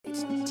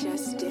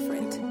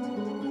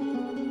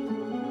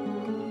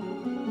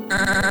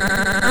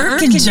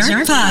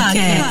Erq&Jerk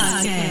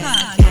podcast.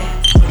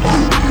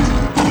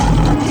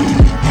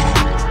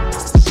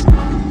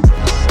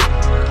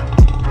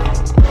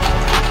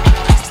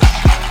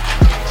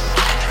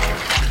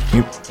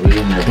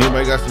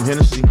 Anybody got some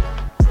Hennessy?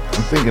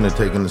 I'm thinking of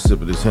taking a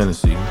sip of this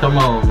Hennessy. Come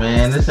on,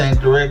 man. This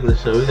ain't the regular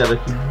show. We gotta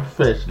keep it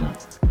professional.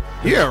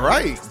 Yeah,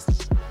 right.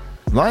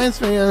 Lions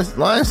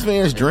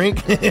fans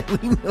drink.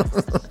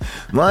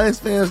 Lions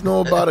fans know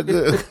about a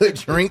good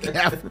drink.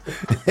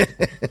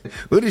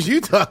 What is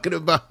you talking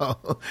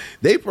about?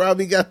 They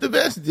probably got the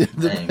best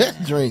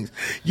drinks.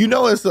 You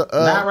know, it's a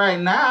not right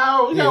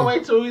now. We gotta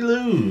wait till we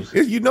lose.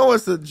 You know,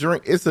 it's a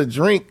drink. It's a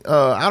drink.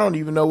 I don't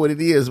even know what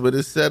it is, but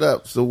it's set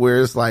up so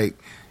where it's like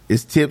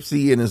it's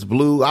tipsy and it's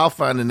blue. I'll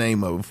find the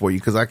name of it for you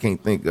because I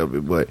can't think of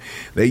it. But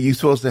you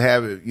supposed to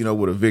have it,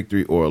 with a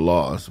victory or a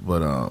loss.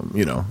 But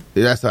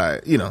that's how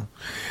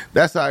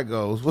that's how it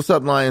goes. What's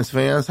up, Lions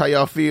fans? How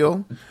y'all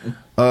feel?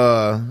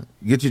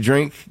 Get your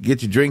drink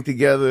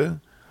together.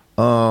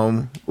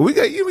 We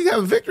got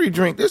a victory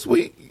drink this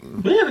week.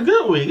 We had a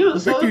good week. It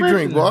was a victory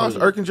drink, boss.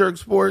 Erq&Jerk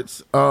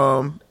Sports.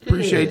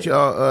 Appreciate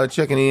y'all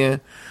checking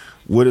in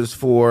with us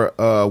for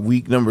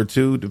week number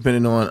 2,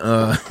 depending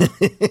on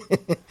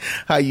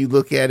how you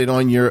look at it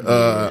on your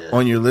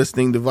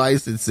listening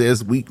device. It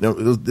says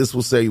this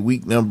will say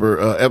week number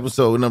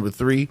episode number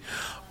 3.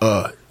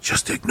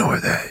 Just ignore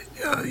that.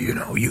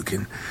 You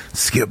can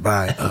skip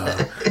by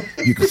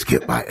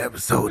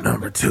episode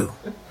number 2.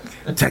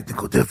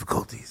 Technical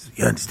difficulties.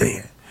 You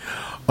understand?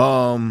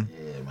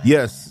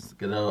 Yes.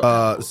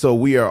 So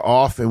we are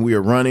off and we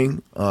are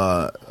running.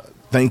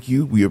 Thank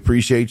you. We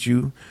appreciate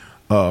you.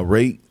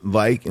 Rate,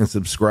 like, and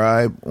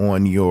subscribe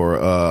on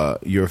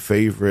your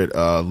favorite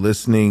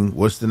listening.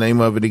 What's the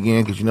name of it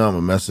again? Because I'm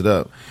gonna mess it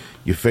up.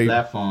 Your favorite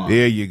platform.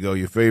 There you go.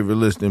 Your favorite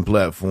listening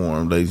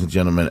platform, ladies and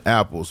gentlemen.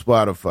 Apple,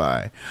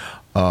 Spotify,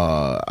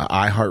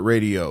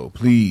 iHeartRadio.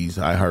 Please,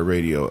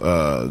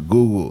 iHeartRadio.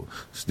 Google,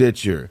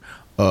 Stitcher,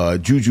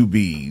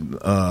 Jujubee,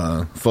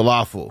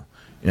 Falafel,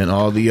 and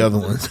all the other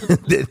ones.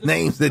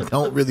 Names that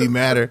don't really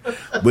matter,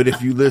 but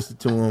if you listen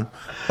to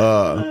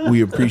them,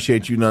 we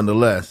appreciate you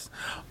nonetheless.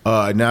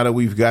 Now that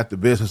we've got the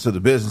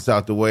business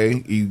out the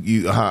way,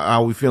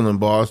 how are we feeling,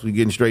 boss? We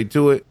getting straight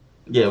to it?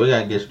 Yeah, we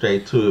gotta get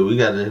straight to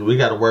it. We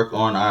gotta work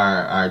on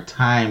our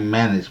time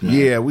management.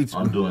 Yeah,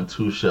 on doing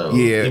 2 shows.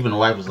 Yeah, even the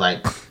wife was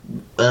like,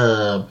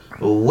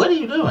 "What are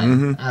you doing?"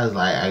 Mm-hmm. I was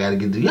like, "I gotta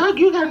get to y'all.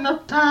 You got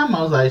enough time?"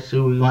 I was like,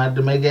 "Shoot, we gonna have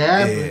to make it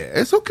happen." Yeah,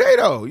 it's okay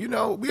though. We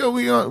don't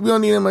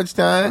need that much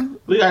time.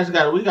 We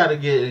gotta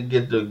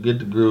get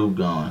the groove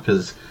going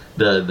because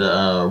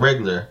the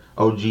regular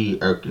OG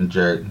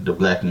Erq&Jerk, the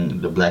black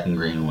and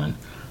green one.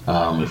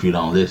 If you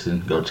don't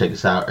listen, go check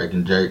us out,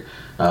 Erq&Jerk.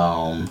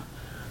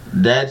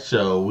 That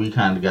show we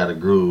kind of got a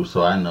groove,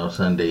 so I know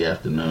Sunday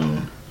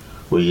afternoon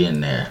we in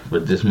there.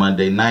 But this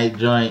Monday night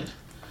joint.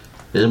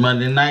 I'm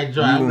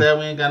glad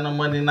we ain't got no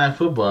Monday night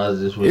footballs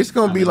this week. It's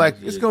gonna be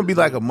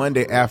like a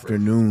Monday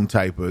afternoon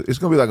type of. It's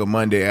gonna be like a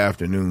Monday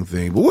afternoon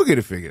thing, but we'll get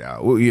it figured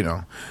out. We'll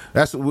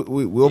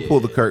pull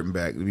the curtain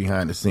back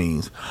behind the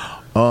scenes.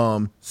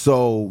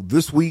 So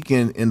this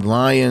weekend in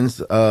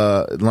Lions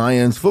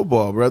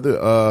football,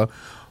 brother.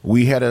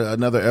 We had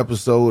another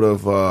episode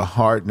of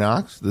Hard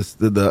Knocks.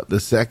 The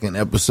second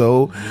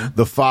episode,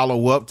 the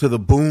follow up to the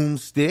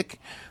boomstick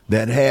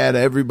that had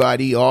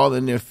everybody all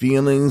in their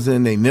feelings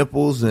and their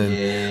nipples and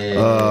it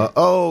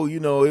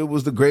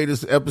was the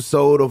greatest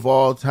episode of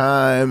all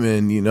time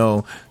and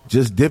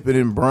just dipping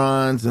in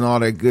bronze and all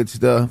that good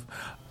stuff.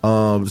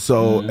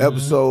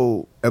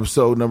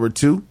 Episode number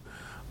 2.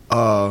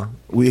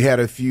 We had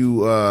a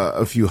few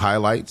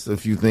highlights, a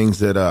few things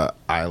that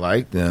I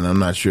liked, and I'm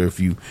not sure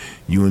if you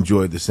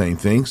enjoyed the same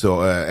thing.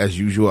 So as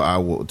usual, I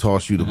will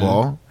toss you the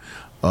ball.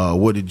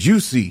 What did you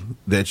see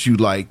that you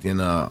liked in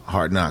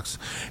Hard Knocks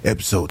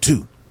episode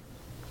 2?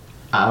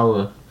 I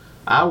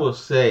will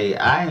say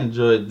I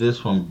enjoyed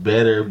this one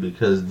better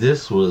because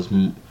this was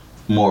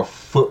more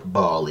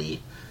football-y.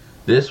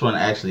 This one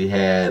actually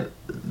had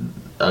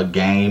a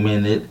game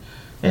in it.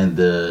 And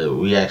it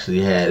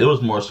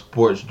was more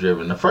sports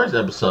driven. The first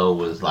episode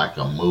was like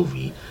a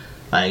movie.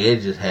 Like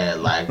it just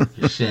had like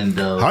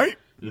crescendo. Hi.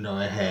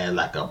 It had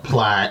like a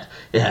plot.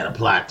 It had a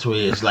plot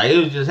twist. Like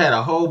it just had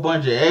a whole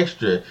bunch of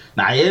extra.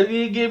 Now it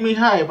didn't get me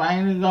hype. I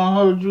ain't even gonna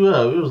hold you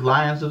up. It was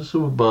Lions to the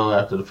Super Bowl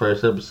after the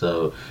first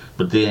episode.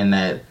 But then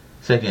that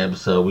second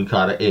episode we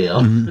caught an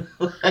L.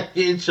 Mm-hmm. Like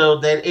it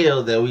showed that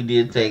L that we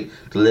did take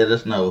to let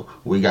us know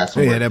we got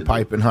some. Yeah, that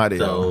piping hot L.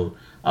 So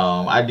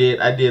I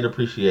did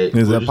appreciate.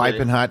 There's a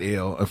piping hot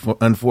L,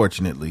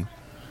 unfortunately.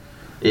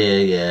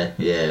 Yeah.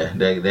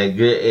 That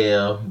good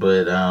L,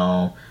 but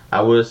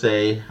I will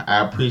say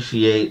I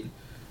appreciate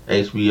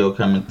HBO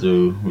coming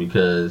through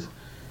because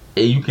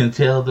you can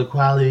tell the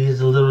quality is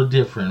a little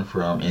different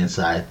from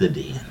Inside the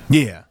Den.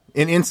 Yeah,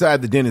 and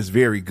Inside the Den is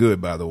very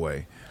good, by the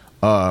way.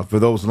 For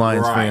those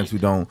Lions fans who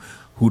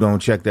don't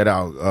check that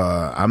out,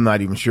 I'm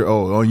not even sure.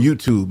 Oh, on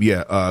YouTube,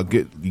 yeah.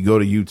 You go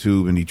to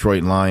YouTube and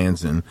Detroit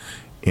Lions and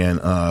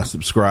and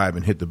subscribe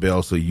and hit the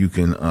bell so you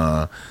can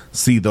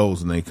see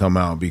those when they come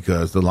out,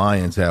 because the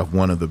Lions have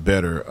one of the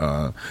better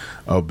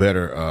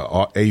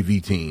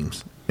AV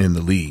teams in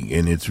the league,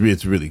 and it's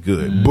really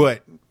good. Mm-hmm.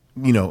 But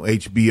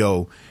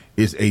HBO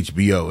is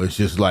HBO. It's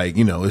just like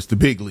it's the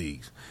big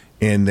leagues,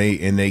 and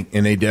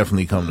they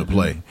definitely come to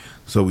play.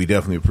 So we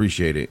definitely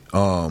appreciate it.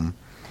 One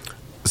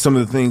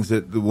of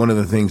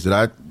the things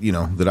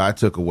that I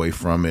took away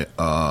from it,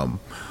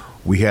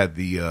 we had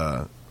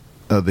the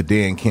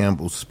Dan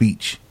Campbell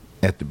speech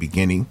at the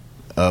beginning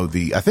of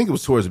I think it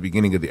was towards the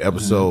beginning of the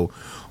episode,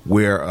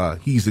 where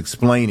he's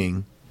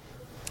explaining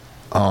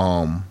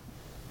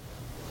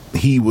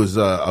he was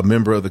a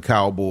member of the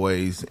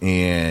Cowboys,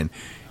 and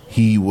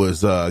he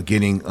was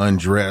getting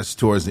undressed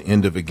towards the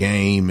end of a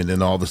game, and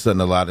then all of a sudden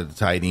a lot of the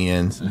tight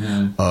ends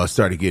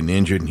started getting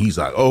injured, and he's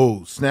like,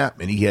 oh, snap,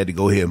 and he had to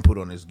go ahead and put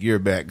on his gear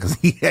back because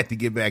he had to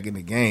get back in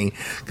the game,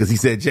 because he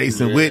said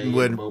Jason Witten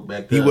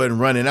wasn't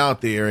running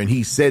out there, and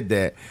he said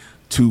that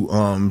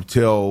to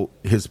tell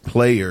his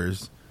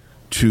players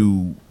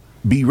to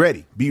be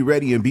ready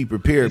and be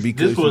prepared,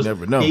 because you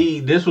never know.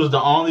 This was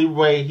the only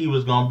way he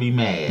was going to be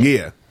mad.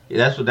 Yeah.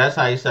 That's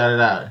how he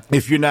started out.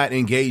 If you're not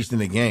engaged in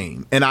the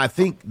game. And I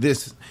think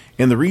this,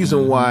 and the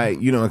reason why,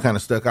 it kind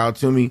of stuck out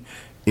to me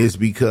is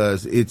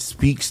because it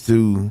speaks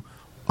to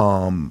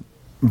Dan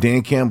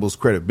Campbell's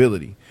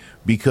credibility.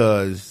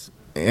 Because,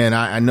 and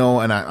I know,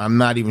 and I'm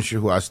not even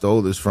sure who I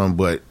stole this from,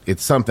 but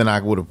it's something I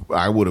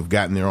would have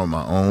gotten there on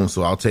my own,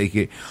 so I'll take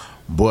it.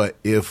 But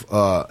if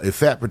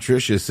Fat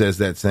Patricia says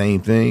that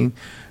same thing,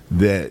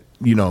 that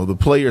the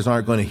players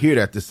aren't going to hear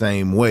that the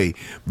same way,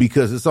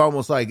 because it's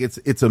almost like it's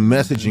a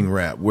messaging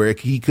rap where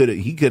he could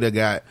have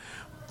got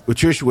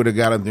Patricia would have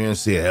got up there and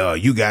said, oh,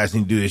 you guys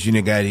need to do this, you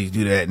guys need to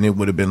do that, and it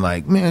would have been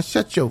like, man,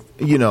 shut your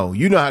you know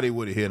how they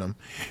would have hit him.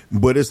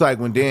 But it's like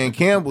when Dan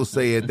Campbell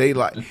said, they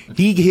like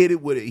he hit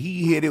it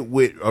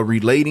with a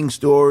relating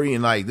story,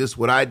 and like, this is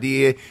what I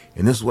did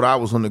and this is what I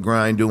was on the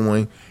grind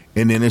doing.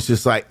 And then it's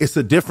just like, it's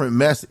a different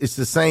mess. It's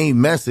the same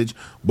message,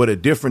 but a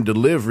different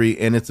delivery,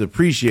 and it's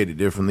appreciated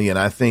differently. And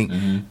I think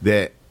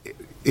that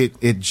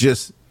it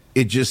just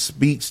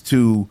speaks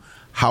to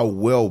how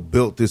well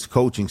built this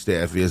coaching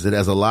staff is. It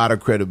has a lot of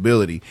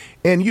credibility.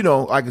 And,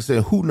 like I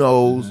said, who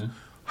knows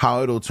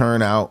how it'll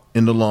turn out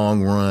in the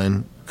long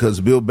run,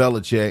 because Bill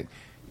Belichick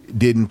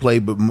didn't play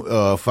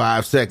but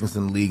 5 seconds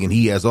in the league, and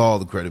he has all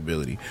the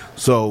credibility.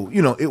 So,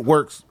 it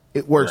works.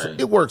 It works. Right.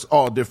 It works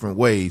all different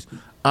ways.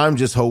 I'm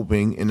just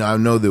hoping, and I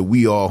know that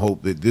we all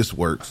hope that this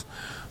works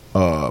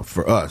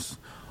for us.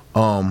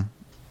 A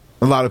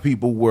lot of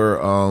people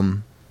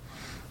were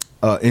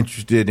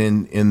interested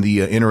in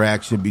the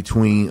interaction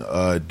between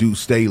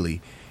Deuce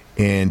Staley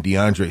and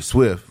DeAndre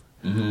Swift,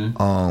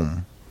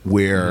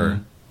 where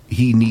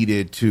he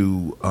needed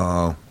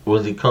to.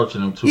 Was he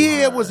coaching him too hard?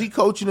 Yeah, was he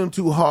coaching him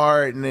too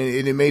hard? And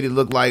it made it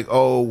look like,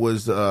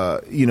 was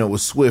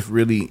Swift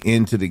really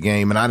into the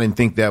game? And I didn't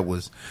think that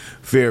was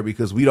fair,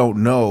 because we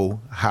don't know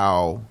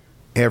how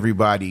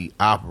everybody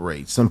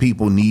operates. Some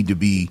people need to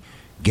be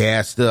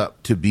gassed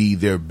up to be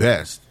their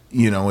best.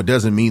 It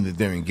doesn't mean that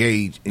they're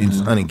engaged.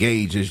 It's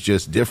unengaged. It's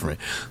just different.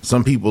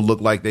 Some people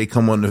look like they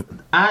come on the.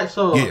 I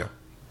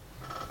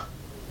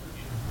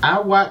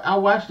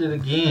watched it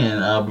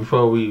again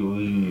before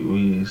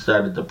we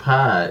started the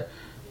pod,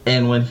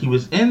 and when he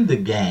was in the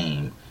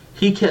game,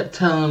 he kept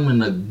telling him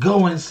to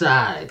go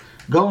inside,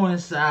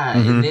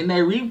 and then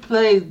they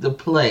replayed the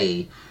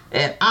play,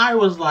 and I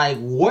was like,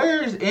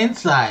 "Where's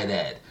inside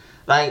at?"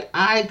 Like,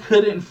 I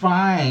couldn't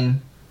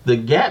find the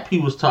gap he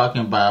was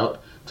talking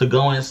about to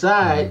go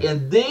inside,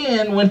 and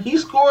then when he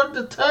scored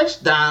the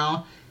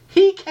touchdown,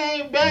 he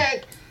came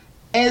back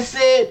and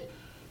said.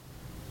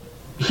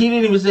 He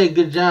didn't even say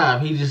good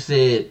job. He just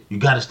said, you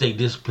got to stay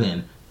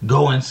disciplined.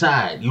 Go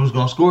inside. You was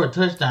going to score a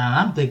touchdown.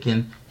 I'm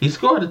thinking, he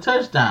scored a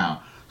touchdown.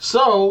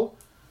 So,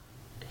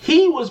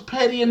 he was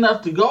petty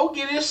enough to go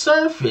get his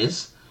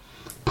surface,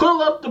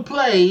 pull up the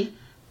play,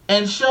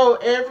 and show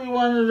every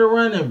one of the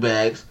running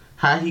backs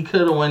how he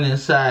could have went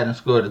inside and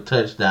scored a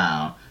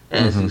touchdown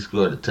as he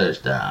scored a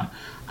touchdown.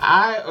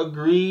 I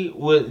agree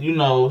with,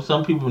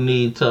 some people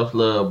need tough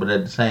love, but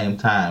at the same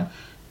time,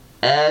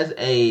 as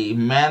a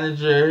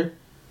manager,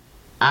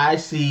 I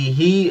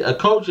see a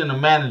coach and a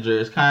manager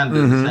is kind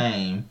of the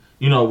same,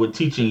 with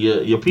teaching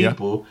your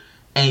people.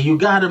 Yeah. And you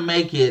got to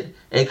make it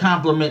a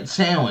compliment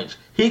sandwich.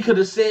 He could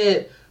have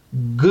said,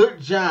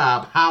 good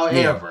job,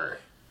 however.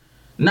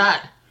 Not,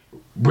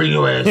 bring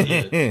your ass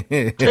here.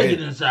 Take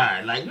it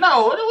inside. Like,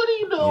 no, what are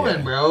you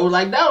doing, bro?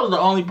 Like, that was the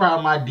only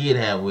problem I did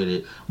have with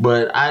it.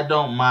 But I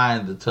don't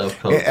mind the tough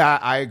coach.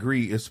 I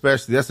agree,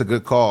 especially, that's a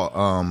good call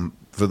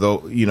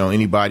for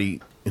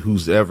anybody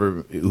who's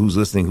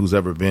listening, who's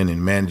ever been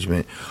in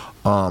management.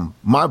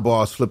 My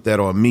boss flipped that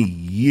on me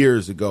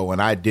years ago,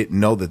 and I didn't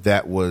know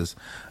that was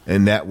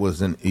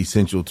an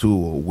essential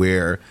tool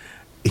where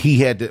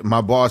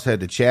my boss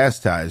had to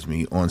chastise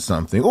me on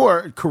something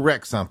or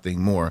correct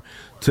something more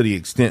to the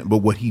extent. But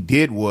what he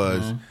did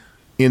was,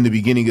 in the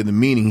beginning of the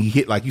meeting, he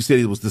hit, like you said,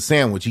 it was the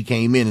sandwich. He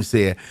came in and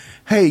said,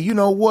 hey, you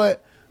know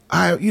what?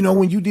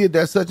 when you did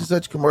that such and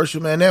such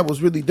commercial, man, that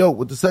was really dope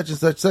with the such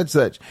and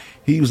such.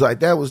 He was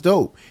like, that was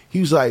dope. He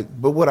was like,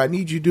 but what I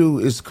need you to do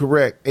is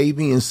correct A,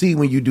 B, and C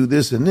when you do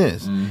this and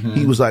this. Mm-hmm.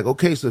 He was like,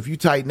 okay, so if you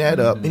tighten that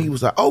up. And he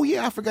was like, oh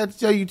yeah, I forgot to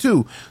tell you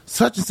too.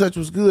 Such and such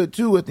was good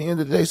too at the end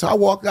of the day. So I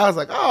walked out. I was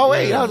like, oh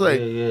wait.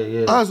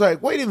 I was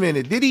like, wait a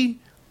minute. Did he?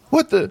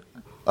 What the?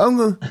 I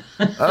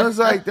was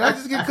like, did I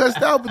just get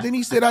cussed out? But then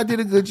he said I did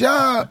a good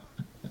job.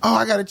 Oh,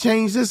 I got to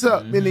change this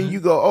up. And then you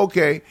go,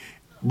 okay.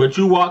 But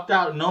you walked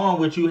out knowing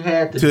what you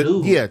had to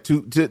do. Yeah,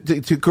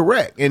 to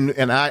correct.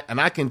 And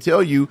I can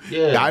tell you,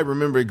 I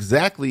remember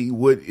exactly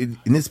and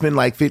it's been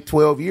like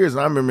 12 years,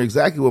 and I remember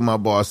exactly what my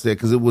boss said,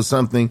 because it was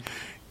something,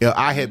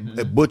 I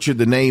had butchered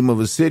the name of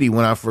a city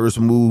when I first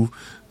moved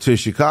to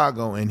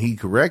Chicago, and he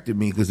corrected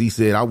me because he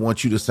said, I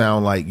want you to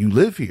sound like you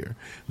live here.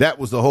 That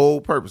was the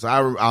whole purpose.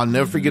 I'll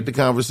never forget the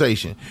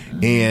conversation.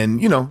 And,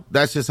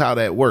 that's just how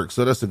that works.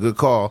 So that's a good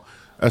call.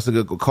 That's a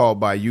good call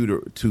by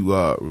you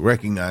to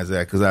recognize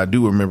that, because I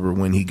do remember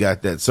when he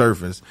got that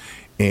surface.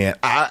 And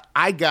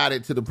I got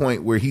it to the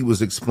point where he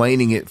was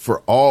explaining it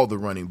for all the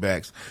running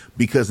backs,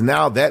 because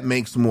now that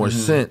makes more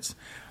sense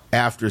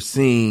after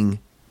seeing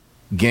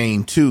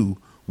game 2,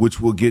 which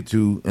we'll get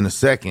to in a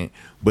second.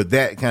 But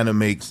that kind of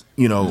makes,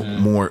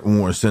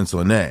 more sense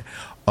on that.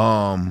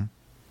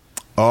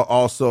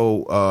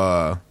 Also,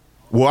 well,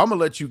 I'm going to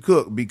let you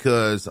cook,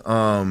 because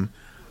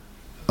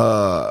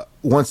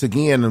once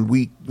again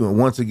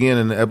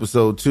in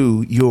episode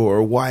 2,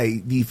 your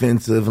white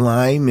defensive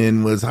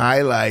lineman was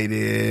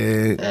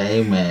highlighted.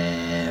 Hey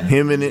man,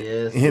 him and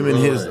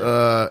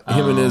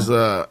his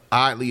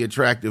oddly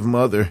attractive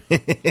mother.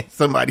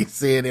 Somebody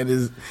said, and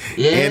his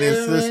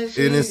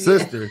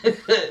sister.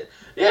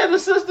 Yeah, the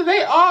sister,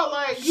 they all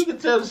like, you can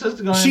tell the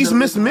sister she's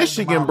Miss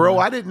Michigan, bro.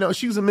 I didn't know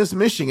she was a Miss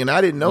Michigan.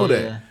 I didn't know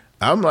that.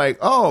 I'm like,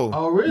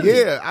 oh, really?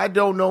 Yeah, I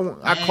don't know.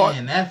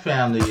 Man, that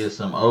family is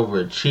some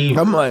overachievers.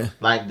 I'm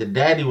like the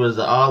daddy was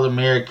an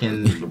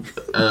all-American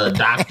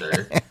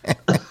doctor.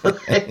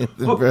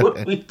 What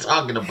are we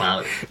talking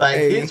about? Like,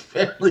 his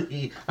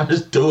family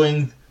is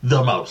doing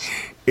the most.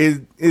 Is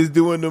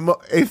doing the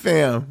most. Hey,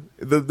 fam.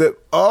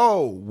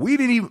 We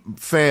didn't even,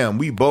 fam,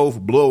 we both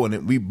blowing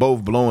it. We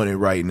both blowing it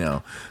right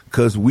now,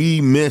 because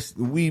we missed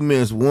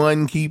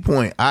one key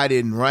point. I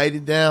didn't write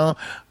it down.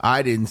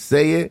 I didn't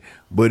say it.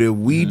 But if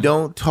we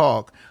don't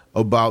talk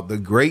about the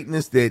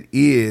greatness that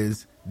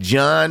is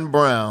John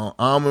Brown,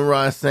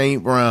 Amon-Ra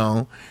St.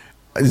 Brown,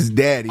 his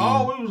daddy.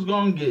 Oh, we was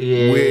gonna get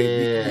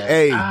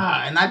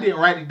and I didn't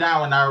write it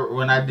down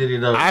when I did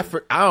it. I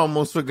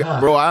almost forgot,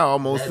 bro. I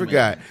almost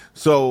forgot.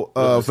 So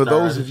for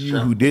those of you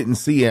who didn't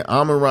see it,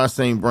 Amon-Ra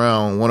St.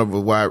 Brown, one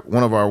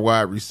of our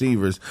wide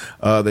receivers,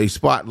 they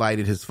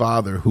spotlighted his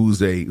father,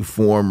 who's a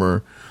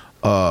former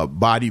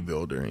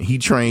bodybuilder. He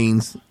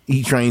trains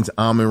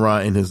Amon-Ra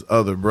and his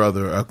other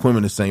brother,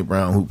 Quimina St.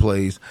 Brown, who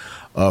plays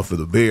for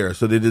the Bears.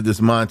 So they did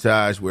this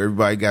montage where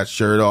everybody got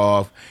shirt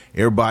off,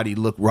 everybody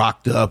looked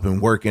rocked up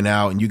and working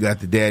out, and you got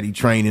the daddy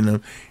training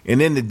them.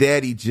 And then the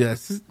daddy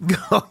just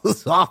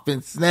goes off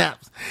and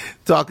snaps,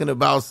 talking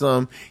about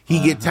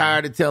he get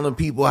tired of telling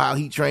people how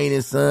he train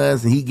his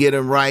sons, and he get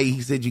them right.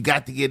 He said, you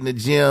got to get in the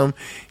gym.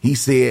 He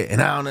said,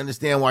 and I don't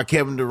understand why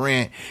Kevin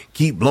Durant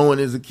keep blowing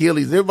his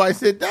Achilles. Everybody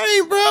said,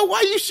 dang, bro,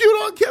 why you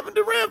shoot on Kevin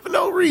Durant for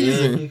no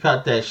reason? Yeah, he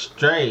caught that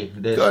stray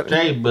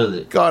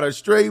bullet. Caught a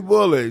stray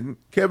bullet.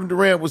 Kevin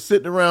Durant was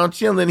sitting around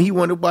chilling. He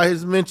wondered why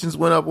his mentions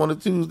went up on a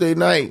Tuesday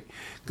night,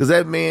 because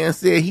that man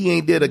said he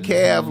ain't did a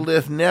calf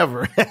lift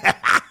never.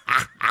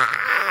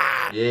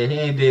 Yeah, he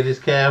ain't did his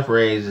calf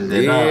raises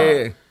at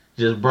all.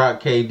 Just brought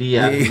KD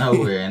out of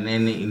nowhere. And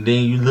then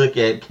you look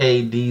at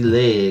KD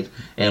legs,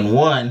 and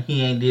 1,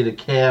 he ain't did a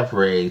calf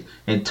raise,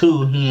 and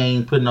 2, he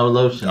ain't put no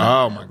lotion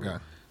on. Oh my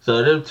God.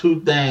 So there are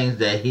 2 things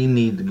that he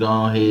need to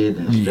go ahead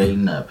and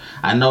straighten up.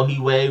 I know he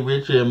way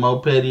richer and more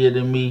pettier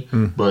than me,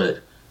 but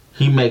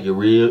he make it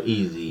real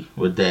easy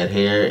with that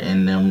hair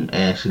and them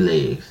ashy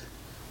legs.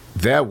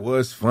 That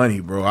was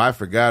funny, bro. I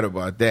forgot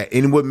about that.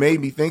 And what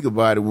made me think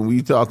about it, when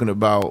we talking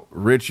about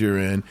Richer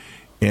and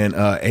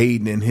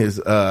Aiden and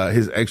his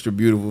extra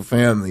beautiful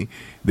family,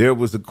 there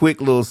was a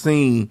quick little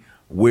scene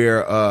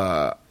where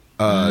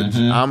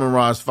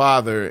Amon-Ra's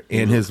father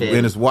and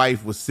his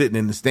wife was sitting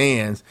in the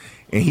stands,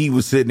 and he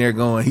was sitting there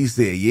going, he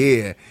said,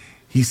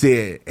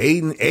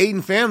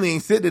 Aiden family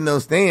ain't sitting in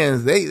those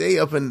stands. They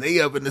up in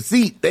the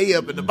seat. They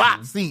up in the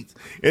box seats.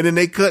 And then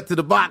they cut to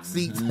the box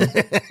seats.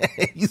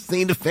 You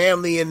seen the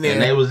family in there.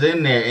 And they was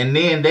in there. And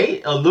then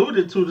they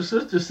alluded to, the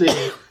sister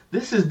said,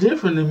 this is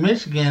different in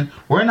Michigan.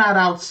 We're not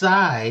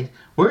outside.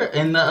 We're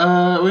in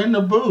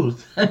the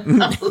booth. I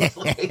was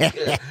like,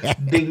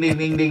 ding, ding,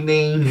 ding, ding,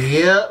 ding.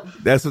 Yep.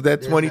 That's what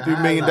that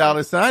 $23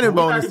 million signing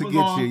bonus to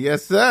get you.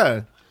 Yes,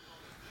 sir.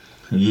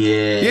 Yeah,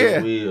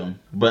 it will.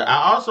 But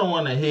I also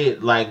want to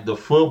hit like the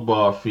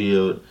football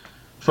field.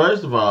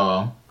 First of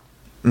all,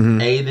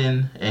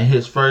 Aiden and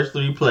his first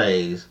 3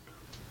 plays,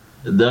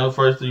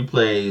 basically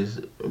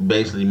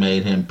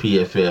made him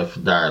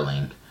PFF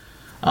darling.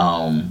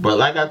 But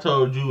like I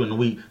told you in the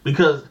week,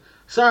 because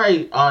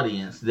sorry,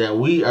 audience, that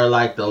we are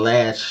like the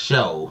last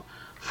show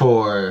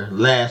for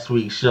last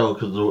week's show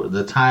because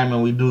the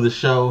timing we do the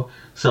show.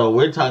 So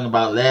we're talking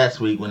about last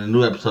week when the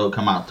new episode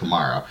come out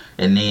tomorrow,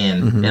 and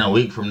then in a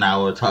week from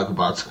now we'll talk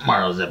about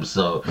tomorrow's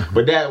episode.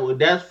 But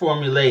that's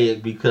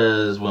formulaic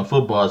because when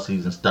football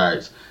season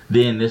starts,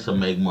 then this will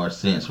make more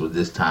sense with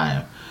this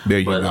time. There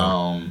you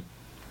go.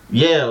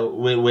 Yeah,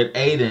 with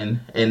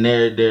Aiden and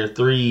their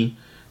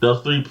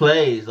those three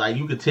plays, like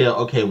you could tell,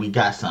 okay, we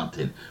got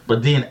something.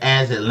 But then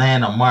as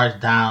Atlanta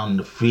marched down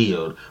the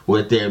field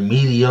with their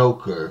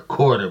mediocre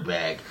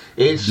quarterback,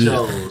 it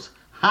shows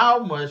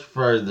how much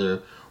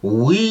further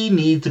we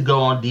need to go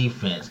on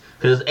defense.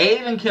 Because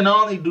Aiden can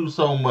only do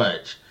so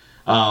much.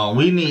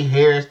 We need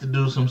Harris to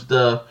do some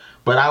stuff.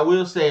 But I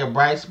will say a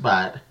bright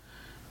spot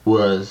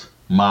was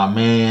my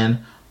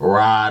man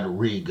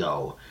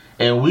Rodrigo.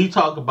 And we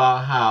talk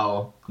about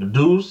how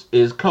Deuce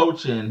is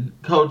coaching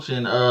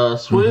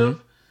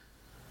Swift.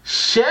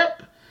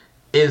 Shep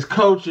is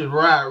coaching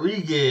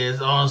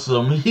Rodriguez on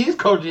he's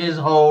coaching his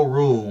whole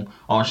room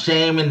on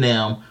shaming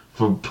them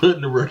for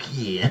putting the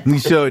rookie in. He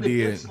sure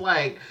did. It's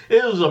like,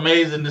 it was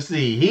amazing to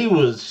see. He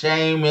was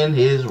shaming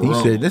his room.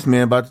 He said, this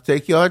man about to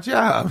take your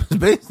job. That's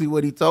basically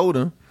what he told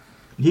him.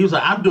 He was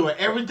like, I'm doing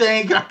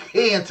everything I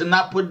can to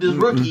not put this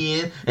rookie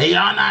in, and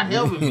y'all not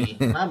helping me.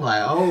 And I'm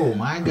like, oh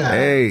my God.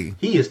 Hey.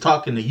 He is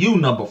talking to you,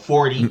 number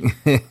 40.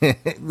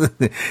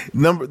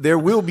 There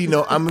will be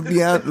no, I'm going to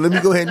be honest, let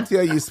me go ahead and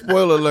tell you,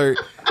 spoiler alert,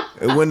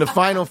 when the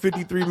final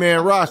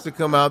 53-man roster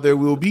come out, there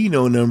will be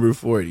no number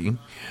 40.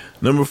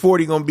 Number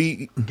 40 going to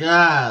be,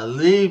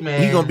 golly,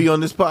 man. He going to be on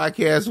this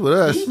podcast with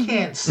us. He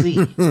can't see.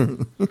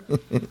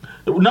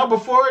 Number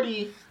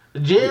 40,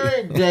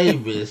 Jared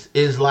Davis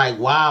is like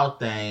Wild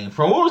Thing.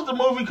 From what was the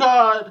movie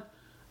called?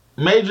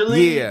 Major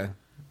League? Yeah.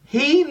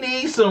 He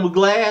needs some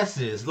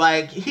glasses.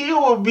 Like, he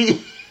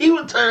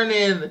would turn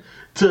in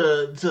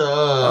to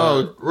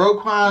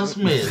Roquan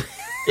Smith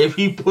if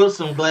he put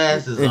some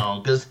glasses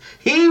on. Because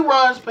he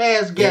runs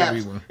past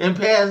gaps and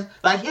past,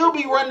 like, he'll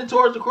be running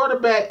towards the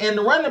quarterback and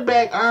the running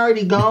back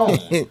already gone.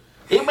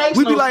 It makes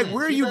We'd be no like, sense.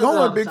 where are you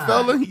going, big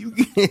fella?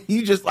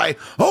 You just like,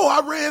 oh,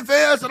 I ran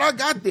fast and I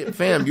got there.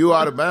 Fam, you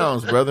out of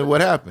bounds, brother. What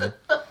happened?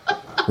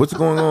 What's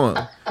going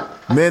on?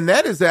 Man,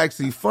 that is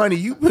actually funny.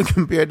 You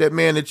compared that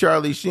man to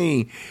Charlie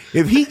Sheen.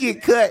 If he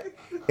get cut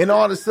and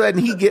all of a sudden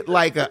he get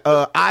like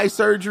a eye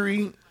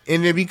surgery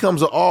and it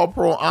becomes an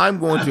all-pro, I'm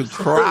going to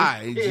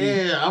cry.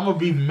 Yeah, I'm going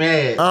to be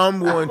mad.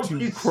 I'm going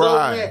to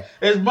cry.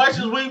 So as much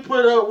as we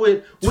put up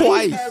with,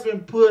 we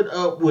haven't put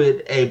up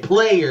with a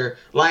player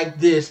like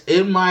this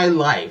in my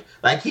life.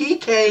 Like, he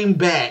came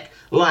back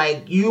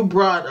like you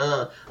brought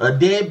a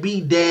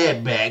deadbeat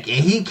dad back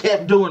and he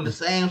kept doing the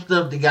same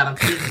stuff that got him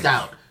kicked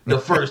out the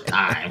first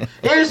time.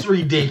 It's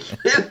ridiculous.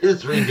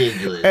 It's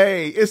ridiculous.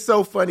 Hey, it's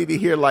so funny to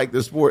hear like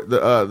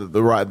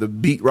the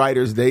beat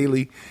writers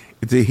daily,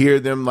 to hear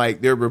them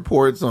like their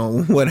reports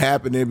on what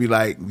happened. They'd be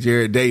like,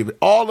 Jared Davis.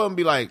 All of them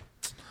be like,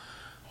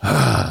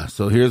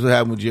 so here's what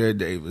happened with Jared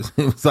Davis.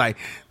 It was like,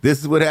 this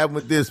is what happened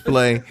with this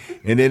play.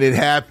 And then it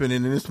happened.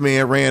 And then this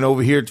man ran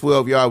over here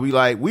 12 yards. We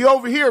like, we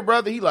over here,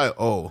 brother. He like,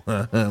 oh,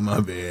 my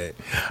bad.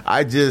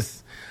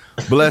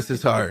 Bless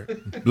his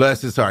heart.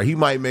 Bless his heart. He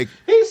might make.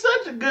 He's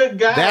such a good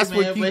guy, that's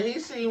man, but he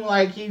seemed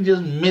like he's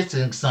just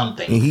missing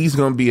something. And he's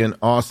going to be an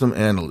awesome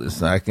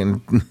analyst. I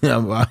can,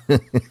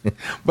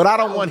 but I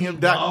don't want him.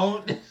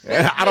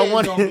 I don't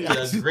want him to be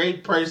a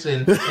great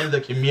person in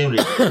the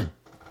community.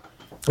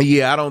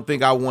 Yeah, I don't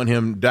think I want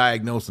him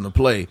diagnosing a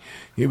play.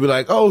 He'd be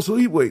like, "Oh, so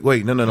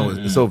wait, no,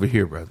 it's over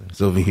here, brother. It's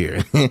over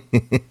here."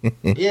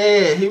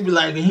 Yeah, he'd be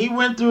like, he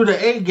went through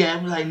the A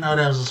gap. Be like, no,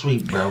 that was a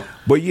sweep, bro.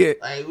 But yeah,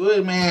 like,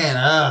 what,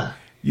 man?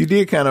 You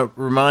did kind of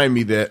remind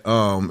me that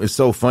it's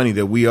so funny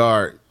that we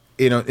are,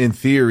 in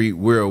theory,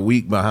 we're a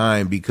week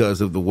behind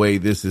because of the way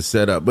this is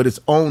set up. But it's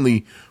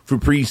only for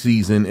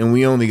preseason, and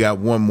we only got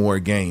one more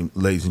game,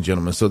 ladies and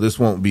gentlemen. So this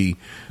won't be.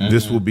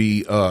 This will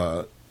be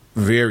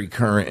very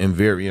current and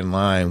very in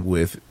line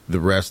with the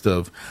rest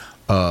of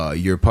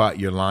your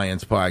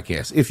Lions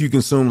podcast. If you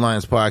consume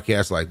Lions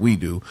podcast like we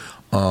do,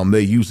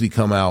 they usually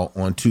come out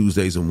on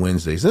Tuesdays and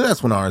Wednesdays, and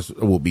that's when ours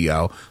will be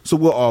out. So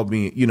we'll all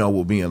be,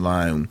 we'll be in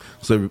line,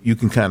 so you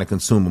can kind of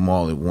consume them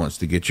all at once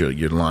to get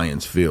your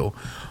Lions feel.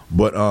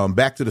 But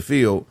back to the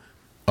field,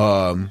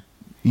 the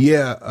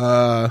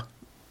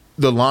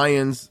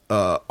Lions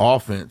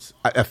offense,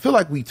 I feel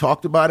like we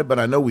talked about it, but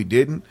I know we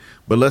didn't.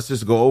 But let's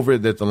just go over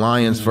it, that the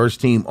Lions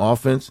first team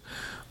offense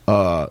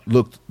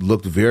looked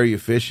very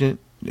efficient.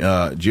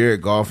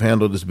 Jared Goff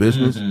handled his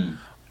business.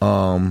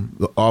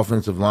 The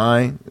offensive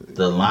line,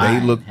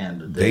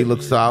 they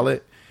look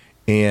solid,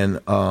 and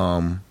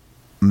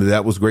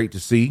that was great to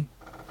see.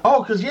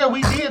 Oh, because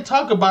we did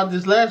talk about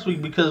this last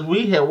week because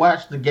we had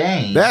watched the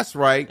game. That's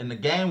right, and the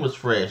game was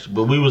fresh,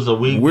 but we was a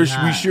week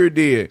behind. We sure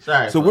did.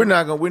 Sorry, so we're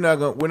not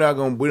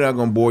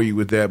gonna bore you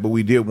with that, but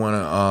we did want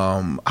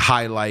to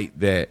highlight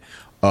that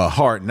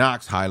Hard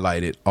Knocks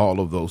highlighted all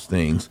of those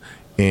things,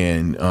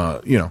 And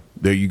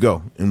there you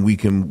go, and we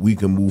can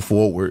move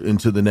forward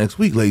into the next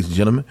week, ladies and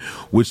gentlemen,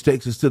 which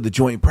takes us to the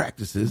joint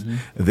practices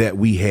that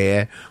we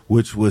had,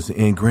 which was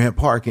in Grant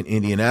Park in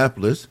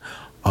Indianapolis,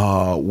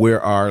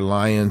 where our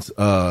Lions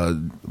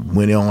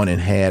went on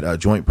and had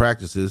joint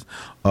practices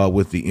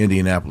with the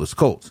Indianapolis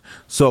Colts.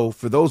 So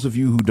for those of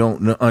you who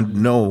don't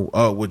know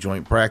what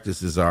joint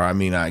practices are, I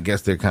mean, I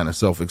guess they're kind of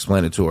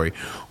self-explanatory,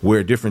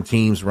 where different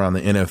teams around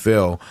the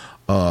NFL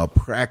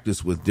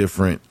practice with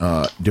different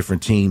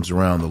teams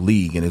around the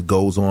league, and it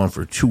goes on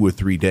for 2 or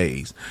 3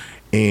 days.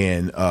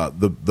 And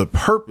the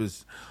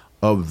purpose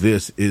of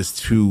this is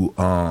to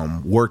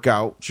work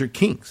out your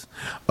kinks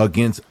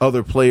against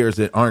other players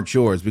that aren't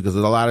yours, because a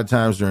lot of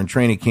times during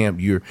training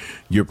camp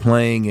you're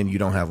playing and you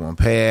don't have on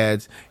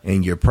pads,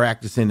 and you're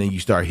practicing and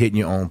you start hitting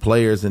your own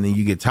players, and then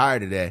you get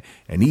tired of that.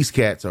 And these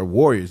cats are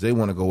warriors; they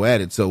want to go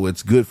at it, so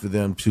it's good for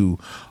them to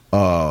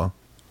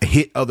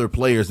hit other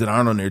players that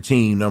aren't on their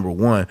team, number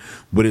one,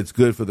 but it's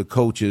good for the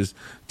coaches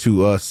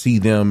to see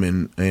them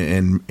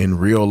in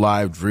real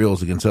live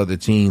drills against other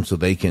teams, so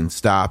they can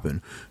stop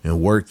and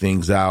work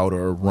things out,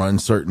 or run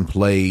certain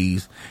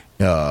plays,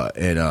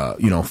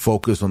 and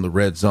focus on the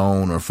red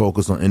zone, or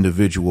focus on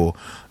individual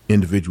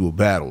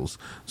battles.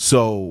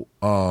 So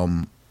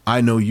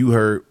I know you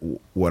heard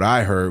what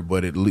I heard,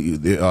 but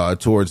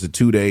towards the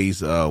 2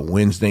 days,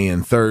 Wednesday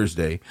and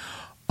Thursday,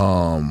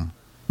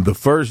 the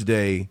first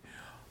day,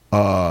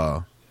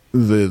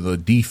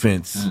 the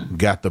defense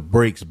got the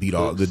brakes beat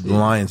off. The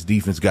Lions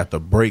defense got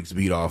the brakes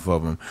beat off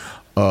of them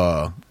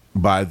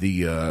by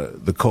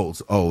the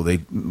Colts.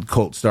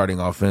 Colts starting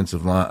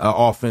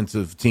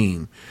offensive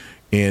team,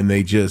 and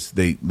they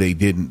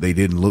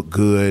didn't look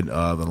good.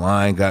 The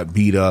line got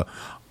beat up.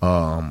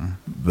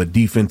 The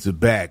defensive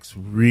backs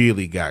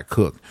really got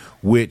cooked,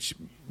 which,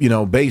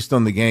 based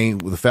on the game,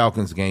 the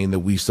Falcons game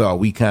that we saw,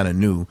 we kind of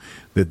knew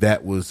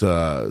that was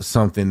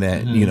something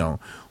that,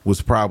 was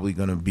probably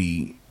going to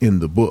be in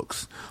the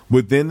books.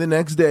 But then the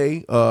next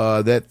day,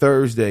 that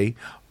Thursday,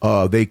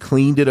 they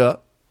cleaned it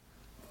up.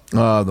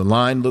 The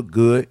line looked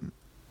good,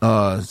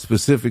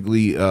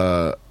 specifically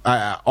all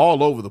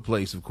over the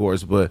place, of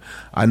course, but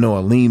I know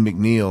Aleem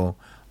McNeil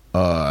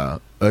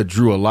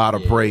drew a lot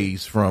of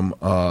praise from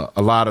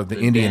a lot of the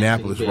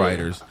Indianapolis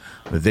writers.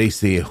 They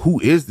said, "Who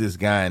is this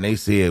guy?" And they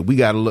said, "We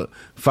got to look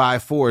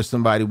 5'4" is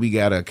somebody we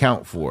got to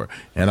account for."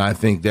 And I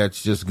think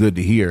that's just good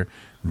to hear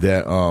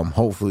that.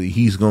 Hopefully,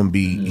 he's gonna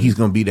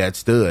be that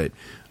stud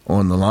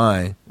on the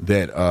line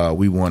that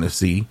we want to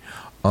see.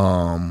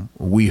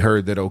 We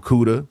heard that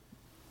Okudah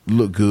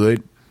looked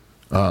good,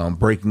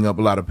 breaking up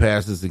a lot of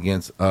passes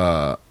against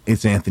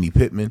it's Anthony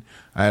Pittman.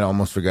 I had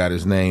almost forgot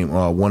his name.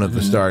 One of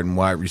the starting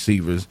wide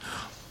receivers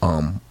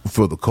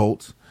for the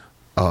Colts.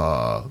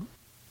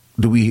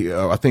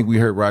 I think we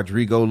heard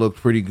Rodrigo looked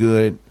pretty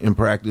good in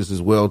practice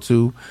as well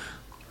too.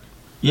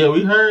 Yeah,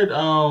 we heard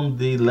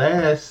the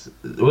last.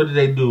 What did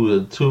they do?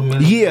 A 2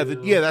 minute.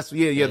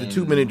 The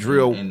 2 minute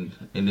drill. And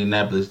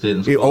Indianapolis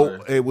didn't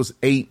score. It was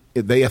 8.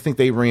 I think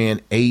they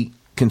ran 8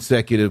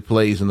 consecutive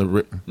plays in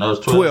the. No,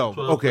 it's 12.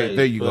 Okay, plays,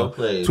 there you go.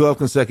 Plays. 12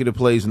 consecutive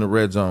plays in the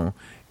red zone,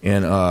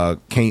 and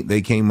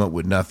they came up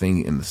with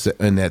nothing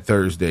in that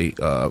Thursday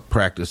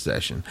practice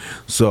session.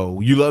 So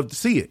you love to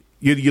see it.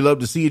 You love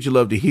to see it. You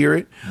love to hear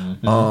it.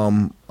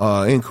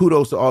 And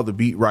kudos to all the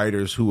beat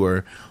writers who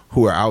are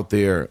out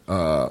there,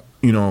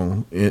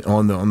 on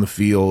the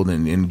field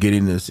and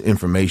getting this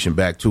information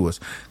back to us,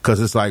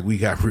 because it's like we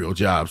got real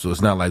jobs, so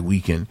it's not like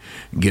we can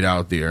get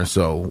out there.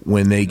 So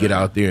when they get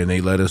out there and they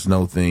let us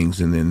know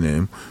things, and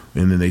then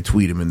they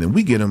tweet them, and then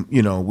we get them,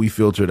 we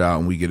filter it out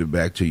and we get it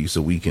back to you,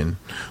 so we can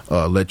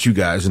let you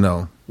guys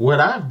know. What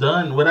I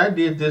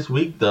did this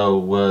week though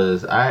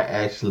was I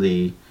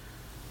actually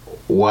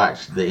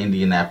watched the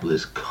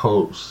Indianapolis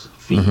Colts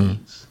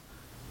feeds,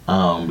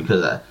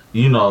 because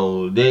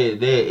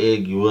they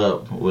egg you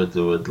up with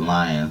the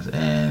Lions,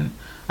 and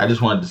I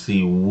just wanted to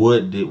see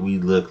what did we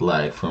look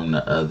like from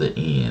the other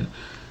end,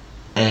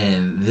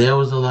 and there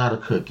was a lot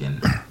of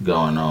cooking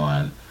going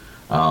on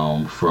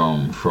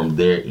from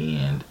their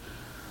end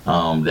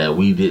that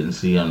we didn't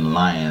see on the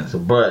Lions.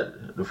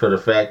 But for the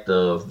fact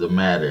of the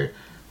matter,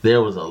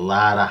 there was a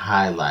lot of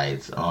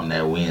highlights on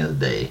that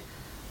Wednesday.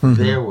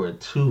 There were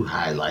 2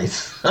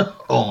 highlights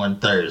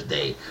on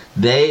Thursday.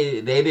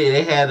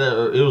 They had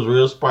it was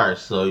real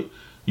sparse, so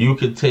you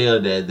could tell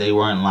that they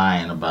weren't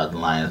lying about the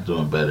Lions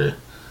doing better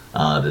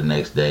the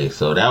next day.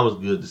 So that was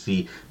good to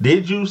see.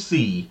 Did you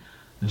see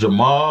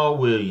Jamal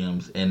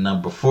Williams and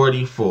number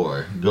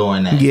 44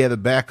 going at? Yeah, the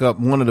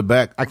backup, one of the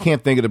back. I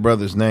can't think of the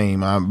brother's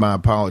name. I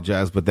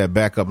apologize, but that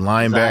backup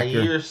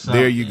linebacker.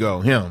 There you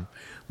go, him.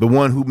 The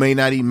one who may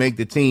not even make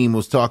the team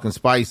was talking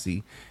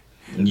spicy.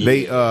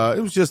 Yeah. It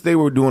was just they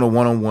were doing a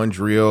one-on-one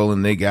drill,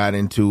 and they got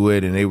into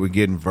it, and they were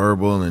getting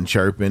verbal and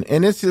chirping,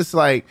 and it's just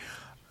like,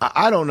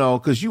 I don't know,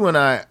 because you and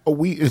I,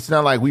 it's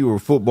not like we were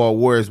football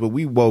warriors, but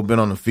we've both been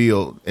on the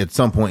field at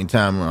some point in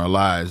time in our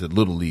lives, at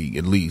Little League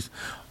at least.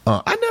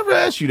 I never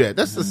asked you that.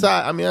 That's the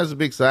side. I mean, that's a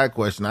big side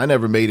question. I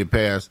never made it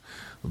past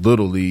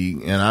little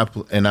league,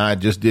 and I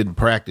just didn't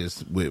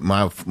practice with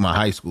my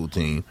high school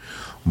team.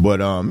 But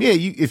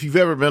if you've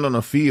ever been on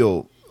a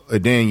field a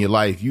day in your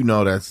life, you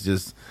know that's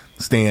just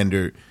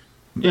standard.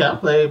 Yeah, I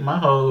played my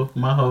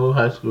whole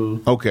high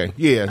school. Okay,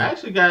 yeah.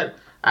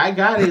 I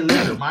got a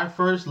letter. My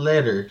first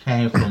letter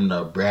came from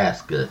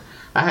Nebraska.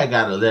 I had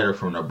got a letter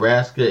from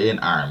Nebraska in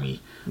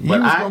Army,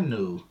 but I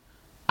knew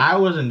I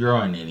wasn't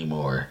growing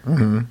anymore.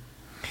 Mm-hmm.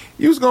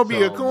 You was gonna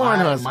be a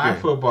Cornhusker. My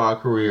football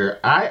career,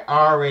 I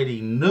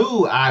already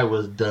knew I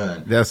was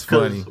done. That's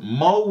funny.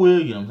 Mo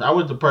Williams, I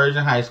went to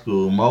Persian High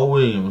School. Mo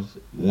Williams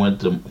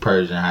went to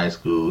Persian High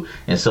School,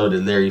 and so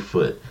did Larry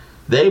Foote.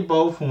 They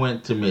both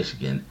went to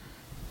Michigan,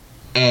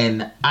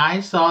 and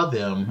I saw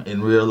them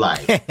in real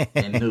life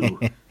and knew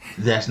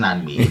that's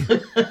not me.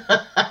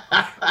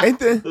 Ain't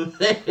they?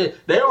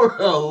 They were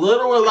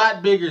a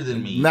lot bigger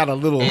than me. Not a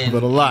little,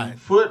 but a lot.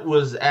 Foote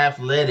was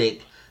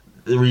athletic.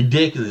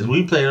 Ridiculous.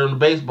 We played on the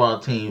baseball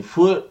team.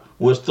 Foote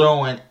was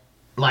throwing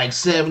like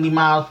 70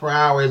 miles per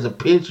hour as a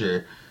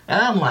pitcher, and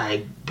I'm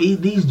like,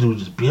 these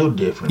dudes just build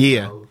different.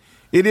 Yeah, bro.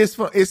 It is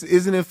fun.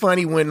 Isn't it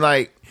funny when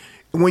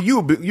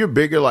you're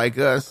bigger like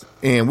us,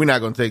 and we're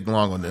not gonna take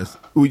long on this.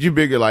 You're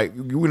bigger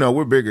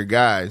we're bigger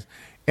guys,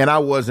 and I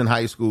was in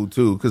high school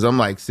too because I'm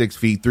like 6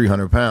 feet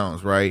 300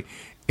 pounds, right?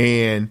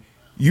 And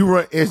you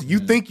run, you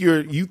think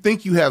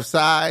you have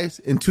size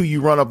until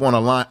you run up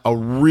on a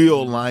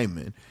real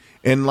lineman.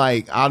 And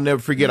like, I'll never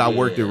forget, I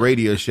worked at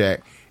Radio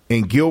Shack,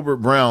 and Gilbert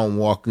Brown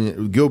walked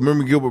in.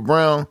 Remember Gilbert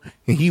Brown?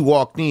 And he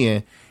walked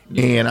in,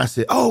 and I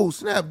said, "Oh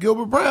snap,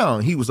 Gilbert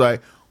Brown!" He was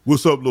like,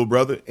 "What's up, little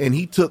brother?" And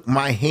he took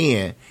my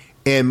hand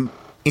and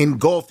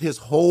engulfed his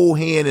whole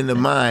hand into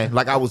mine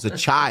like I was a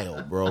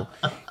child, bro,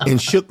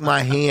 and shook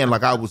my hand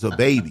like I was a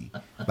baby,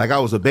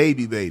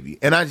 baby.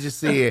 And I just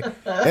said,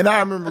 and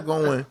I remember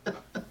going,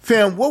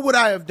 "Fam, what would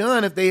I have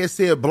done if they had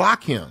said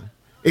block him,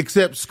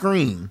 except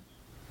scream?"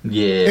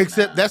 Yeah.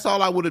 Except that's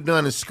all I would have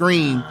done is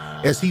scream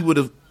as he would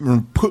have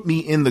put me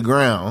in the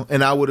ground,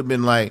 and I would have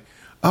been like,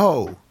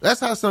 "Oh, that's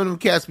how some of them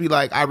cats be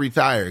like, I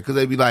retired," because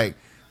they'd be like,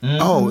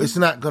 "Oh, it's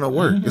not gonna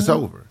work, it's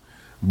over."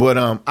 But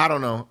I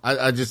don't know.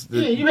 I just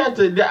you had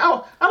to.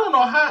 I don't know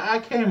how I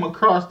came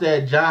across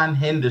that John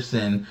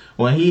Henderson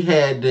when he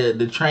had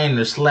the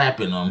trainer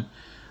slapping him,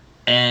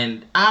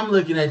 and I'm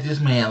looking at this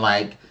man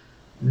like,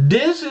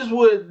 this is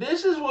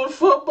what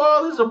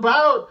football is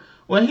about.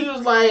 When he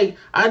was like,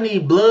 "I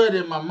need blood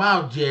in my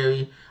mouth,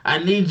 Jerry. I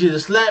need you to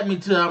slap me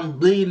till I'm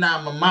bleeding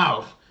out my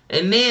mouth."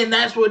 And then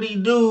that's what he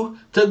do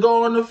to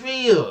go on the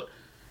field.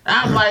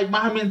 I'm like,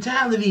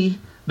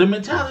 the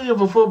mentality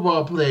of a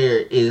football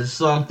player is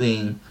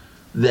something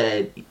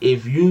that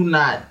if you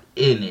not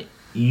in it,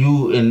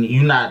 you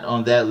not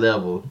on that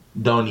level,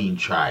 don't even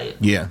try it.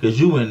 Yeah. Because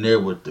you in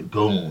there with the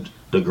goons,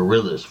 the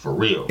gorillas for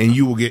real. And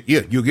you'll get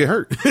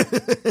hurt.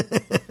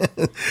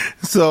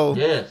 So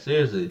yeah,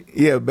 seriously.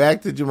 Yeah,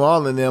 back to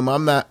Jamal and them.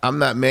 I'm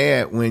not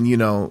mad when you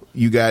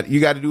got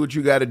to do what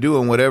you got to do,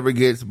 and whatever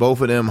gets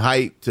both of them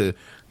hyped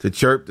to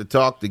chirp, to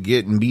talk, to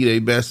get and be they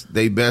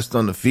best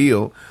on the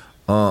field.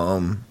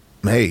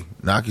 Hey,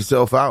 knock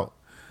yourself out.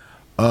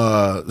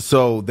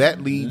 So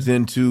that leads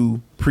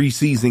into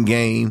preseason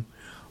game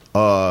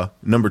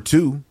number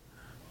 2.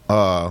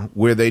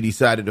 Where they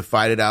decided to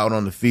fight it out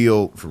on the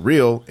field for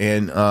real,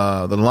 and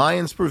the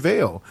Lions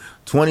prevail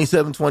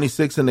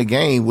 27-26 in the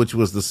game, which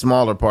was the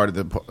smaller part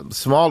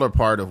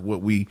of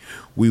what we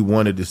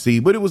wanted to see.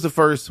 But it was the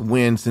first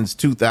win since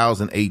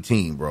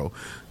 2018, bro.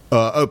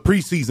 A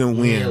preseason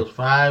win. It was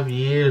 5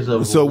 years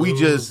of. So we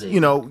just,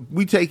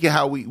 we take it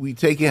how we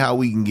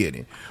can get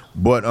it.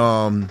 But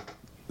our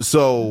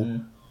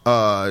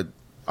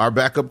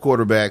backup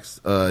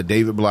quarterbacks,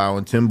 David Blau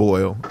and Tim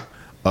Boyle,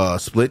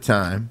 split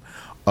time.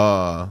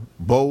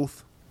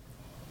 Both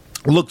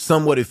looked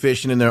somewhat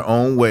efficient in their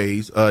own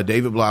ways.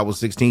 David Blau was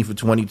 16 for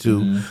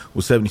 22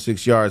 with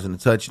 76 yards and a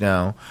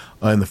touchdown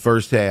in the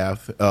first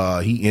half.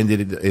 He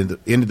ended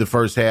the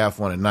first half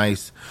on a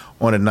nice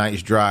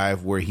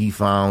drive where he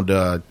found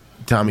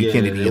Tommy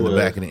Kennedy in the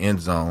back of the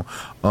end zone.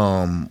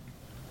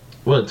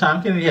 Well,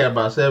 Tom Kennedy had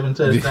about 7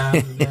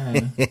 touchdowns a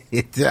game.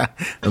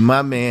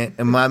 My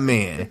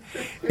man.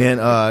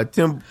 And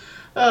Tim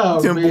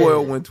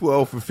Boyle went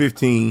 12 for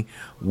 15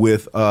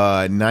 with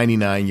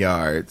 99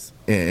 yards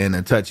and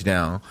a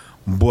touchdown.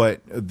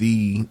 But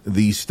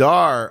the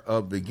star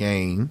of the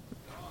game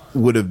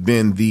would have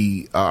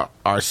been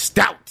our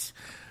stout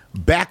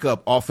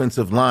backup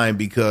offensive line,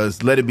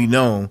 because let it be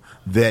known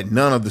that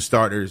none of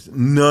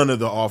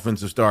the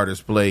offensive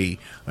starters played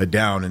a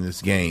down in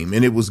this game.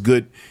 And it was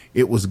good.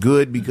 It was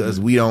good because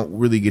we don't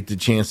really get the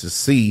chance to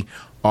see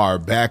our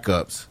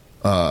backups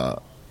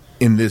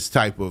in this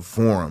type of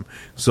forum.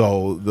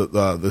 So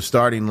the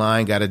starting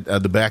line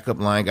the backup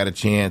line got a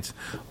chance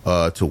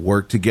to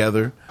work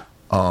together.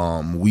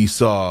 We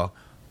saw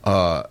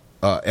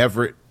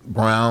Everett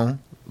Brown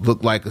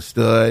look like a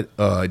stud.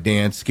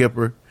 Dan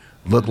Skipper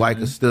looked like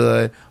a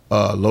stud.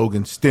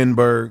 Logan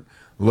Stenberg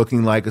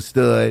looking like a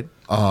stud.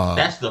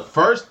 That's the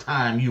first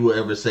time you will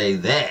ever say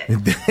that.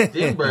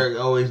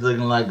 Stenberg always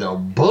looking like a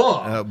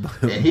bum.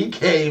 And he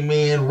came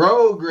in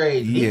road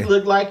grade. He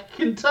looked like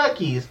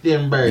Kentucky,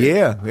 Stenberg.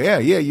 Yeah.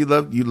 You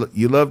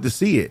love to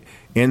see it.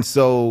 And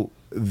so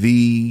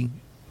the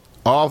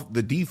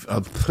offense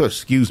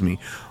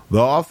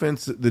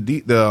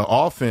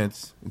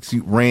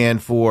ran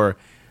for,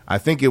 I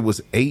think it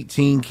was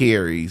 18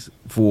 carries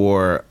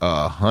for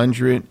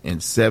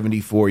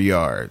 174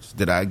 yards.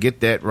 Did I get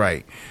that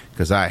right?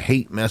 Because I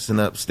hate messing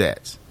up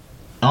stats.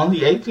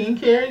 Only 18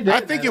 carries?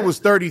 I think it was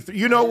 33.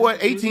 You know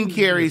what? 18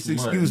 carries,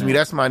 excuse me,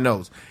 that's my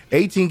notes.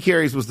 18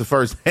 carries was the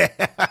first half.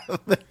 I'm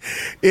about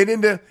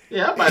to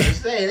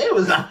say it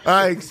was.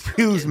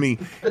 Excuse me.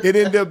 It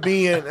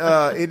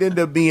ended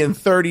up being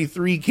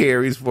 33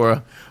 carries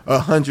for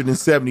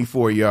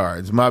 174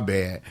 yards. My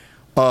bad.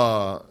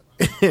 But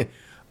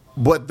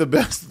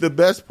the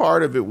best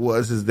part of it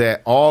is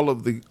that all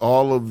of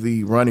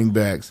the running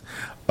backs,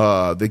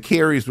 the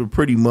carries were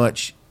pretty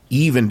much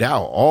evened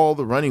out. All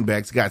the running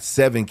backs got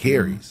 7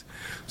 carries.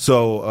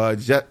 So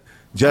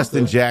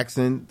Justin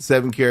Jackson,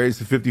 7 carries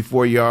for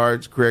 54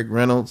 yards. Craig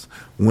Reynolds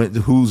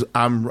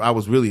I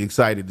was really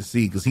excited to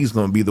see because he's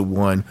going to be the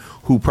one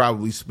who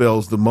probably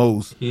spells the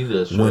most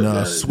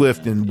when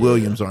Swift and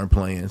Williams aren't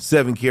playing.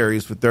 7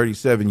 carries for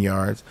 37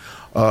 yards.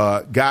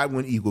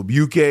 Godwin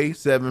Igwebuike,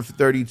 7 for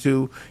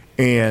 32,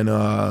 and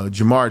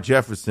Jamar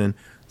Jefferson,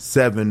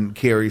 7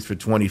 carries for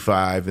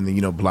 25, and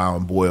then Blau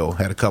and Boyle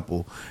had a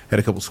couple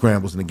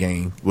scrambles in the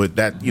game, but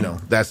that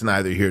that's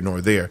neither here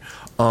nor there.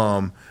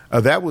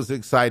 That was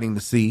exciting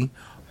to see.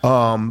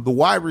 The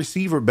wide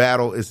receiver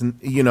battle is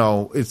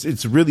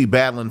it's really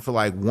battling for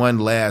like one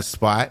last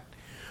spot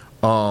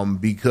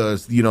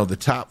because the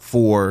top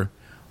 4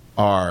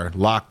 are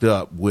locked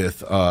up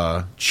with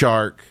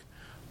Chark,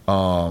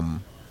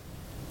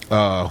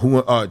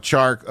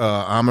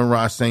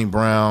 Amon-Ra St.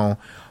 Brown,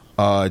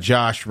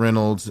 Josh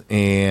Reynolds,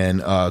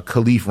 and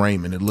Khalif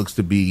Raymond. It looks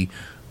to be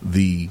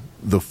the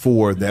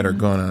 4 that are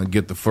gonna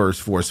get the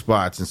first 4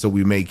 spots, and so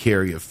we may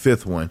carry a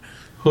 5th one.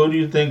 Who do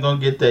you think gonna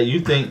get that? You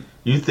think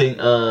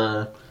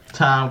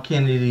Tom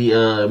Kennedy,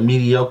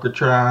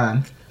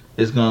 Mediocretron,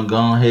 is gonna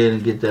go ahead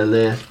and get that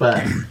last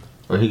spot,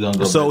 or he gonna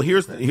go? So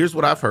here's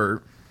what I've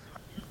heard,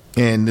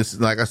 and this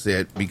is, like I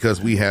said, because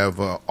we have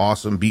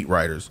awesome beat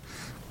writers.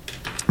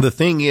 The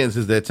thing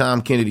is that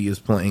Tom Kennedy is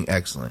playing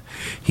excellent.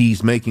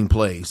 He's making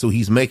plays, so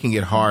he's making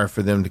it hard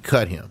for them to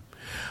cut him.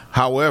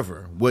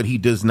 However, what he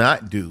does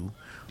not do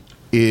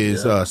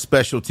is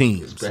special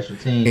teams.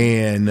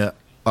 And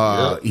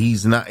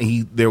he's not.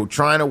 They're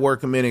trying to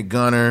work him in at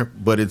gunner,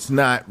 but it's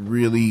not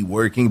really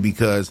working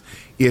because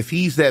if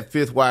he's that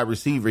 5th wide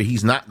receiver,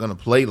 he's not going to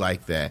play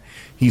like that.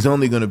 He's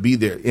only going to be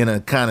there in a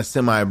kind of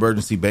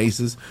semi-emergency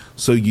basis.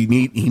 So he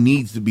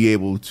needs to be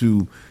able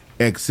to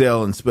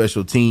excel in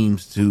special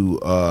teams to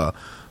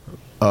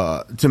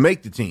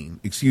make the team,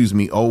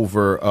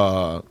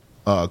 over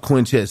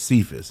Quintez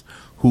Cephas,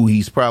 who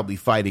he's probably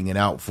fighting it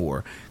out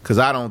for. Because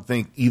I don't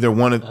think either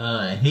one of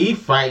he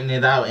fighting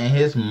it out in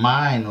his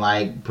mind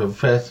like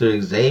Professor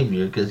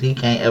Xavier because he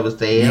can't ever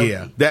stay healthy.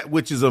 Yeah, that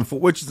which is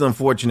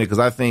unfortunate because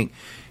I think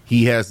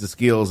he has the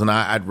skills and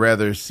I'd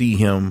rather see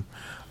him.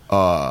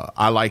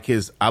 I like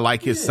his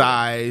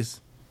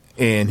size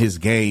and his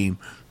game.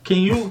 Can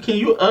you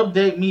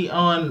update me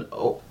on?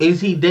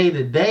 Is he day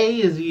to day?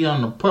 Is he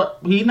on the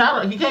pup? He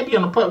can't be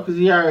on the pup because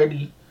he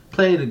already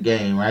played the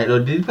game, right? Or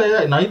did he play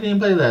that? No, he didn't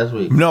play last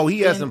week. No,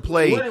 he hasn't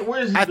played. Where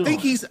is he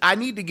doing? I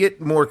need to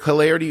get more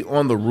clarity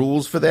on the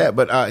rules for that,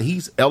 but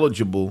he's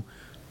eligible.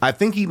 I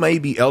think he may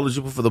be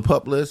eligible for the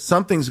pup list.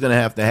 Something's going to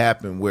have to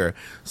happen where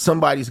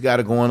somebody's got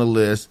to go on a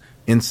list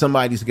and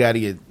somebody's got to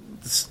get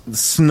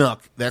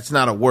snuck. That's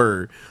not a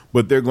word,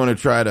 but they're going to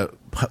try to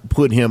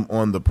put him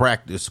on the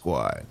practice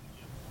squad.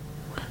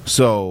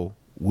 So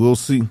we'll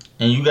see.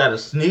 And you got to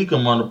sneak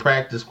him on the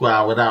practice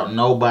squad without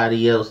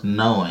nobody else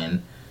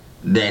knowing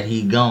that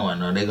he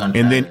going, or they're going to.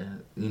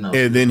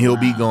 And then he'll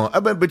be gone.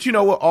 But you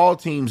know what? All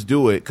teams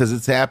do it because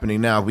it's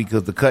happening now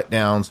because the cut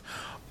downs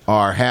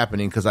are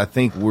happening. Because I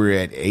think we're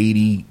at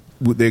 80.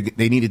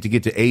 They needed to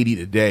get to 80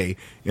 today,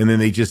 and then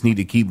they just need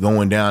to keep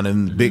going down.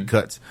 And the big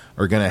cuts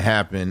are going to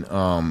happen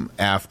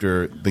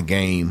after the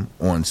game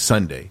on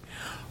Sunday.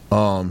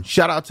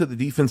 Shout out to the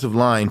defensive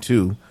line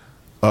too.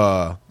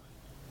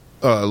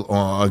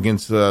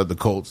 Against the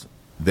Colts,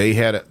 they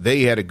had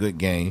a good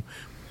game.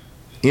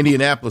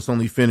 Indianapolis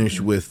only finished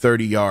with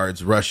 30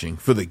 yards rushing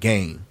for the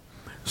game.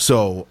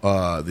 So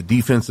the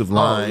defensive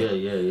line,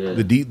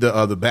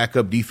 the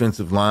backup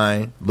defensive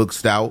line looks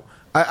stout.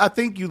 I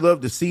think you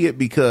love to see it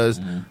because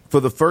for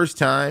the first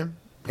time,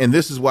 and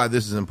this is why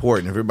this is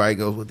important. Everybody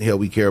goes, what the hell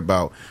we care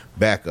about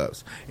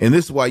backups? And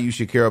this is why you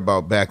should care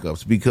about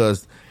backups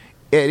because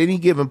at any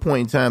given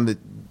point in time, that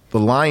the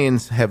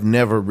Lions have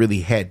never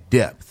really had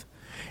depth.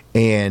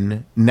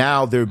 And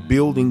now they're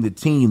building the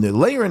team. They're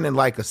layering it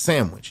like a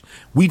sandwich.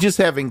 We just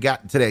haven't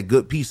gotten to that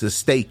good piece of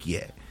steak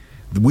yet.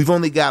 We've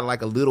only got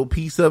like a little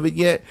piece of it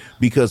yet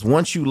because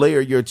once you layer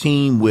your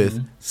team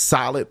with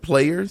solid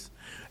players,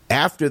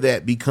 After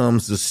that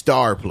becomes the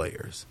star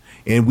players.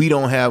 And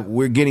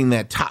we're getting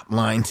that top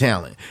line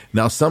talent.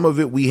 Now, some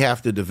of it we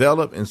have to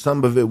develop, and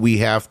some of it we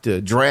have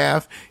to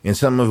draft, and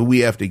some of it we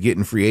have to get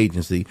in free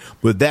agency.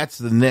 But that's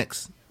the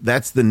next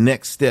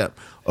step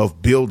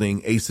of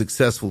building a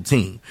successful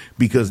team,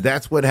 because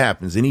that's what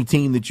happens. Any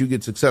team that you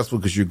get successful,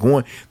 because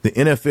the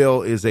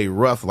NFL is a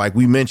rough, like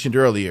we mentioned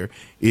earlier,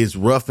 is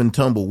rough and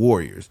tumble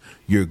warriors.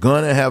 You're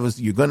gonna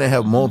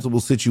have multiple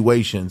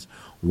situations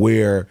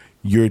where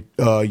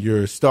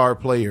your star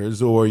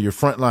players or your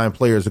frontline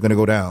players are going to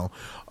go down.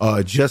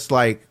 Just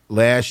like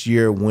last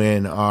year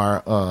when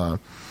our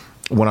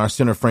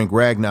center Frank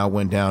Ragnow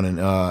went down, and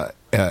or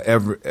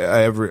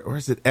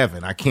is it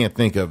Evan? I can't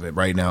think of it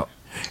right now.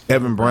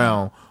 Evan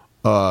Brown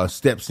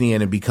steps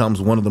in and becomes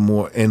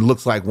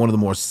looks like one of the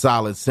more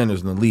solid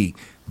centers in the league.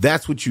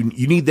 That's what you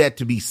need, that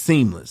to be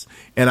seamless.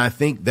 And I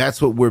think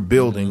that's what we're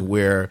building,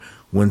 where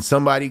when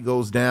somebody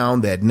goes down,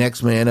 that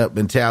next man up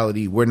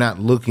mentality, we're not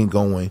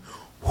going,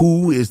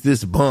 who is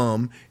this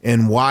bum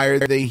and why are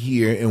they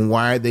here and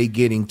why are they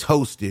getting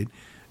toasted?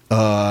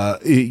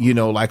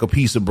 Like a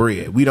piece of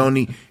bread. We don't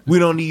need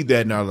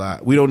that in our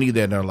lives. We don't need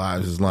that in our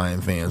lives as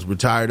Lion fans. We're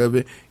tired of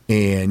it,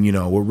 and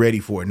we're ready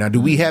for it. Now,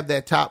 do we have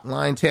that top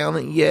line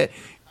talent yet?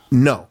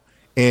 No.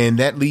 And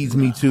that leads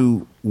me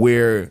to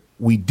where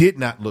we did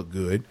not look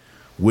good,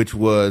 which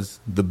was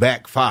the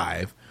back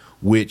five,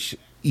 which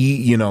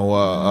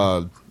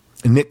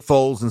Nick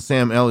Foles and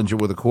Sam Ellinger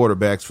were the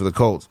quarterbacks for the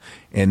Colts,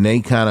 and they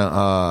kind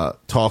of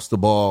tossed the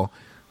ball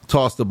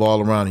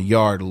around the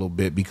yard a little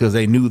bit because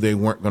they knew they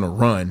weren't going to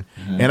run.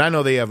 Mm-hmm. And I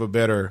know they have a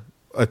better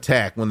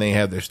attack when they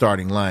have their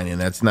starting line,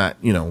 and that's not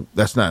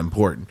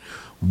important.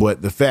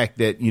 But the fact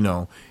that,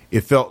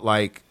 it felt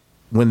like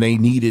when they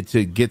needed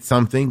to get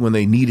something, when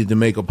they needed to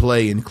make a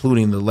play,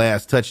 including the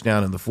last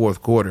touchdown in the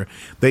fourth quarter,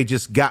 they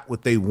just got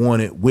what they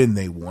wanted when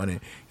they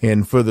wanted.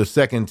 And for the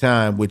second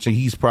time, which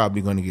he's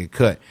probably going to get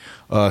cut,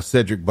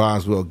 Cedric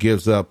Boswell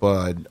gives up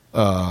a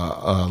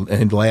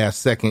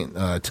last second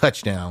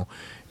touchdown.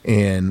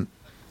 And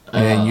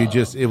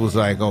it was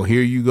like, oh,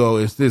 here you go.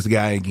 It's this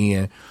guy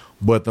again.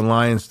 But the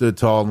Lions stood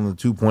tall in the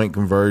 2-point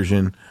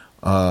conversion.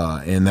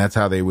 And that's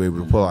how they were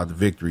able to pull out the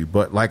victory.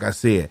 But like I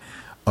said,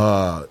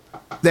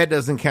 that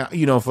doesn't count.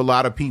 For a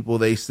lot of people,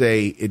 they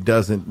say it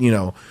doesn't,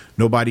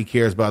 nobody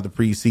cares about the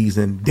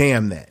preseason.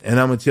 Damn that. And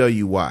I'm going to tell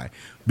you why.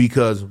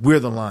 Because we're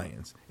the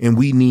Lions, and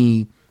we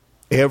need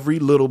every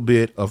little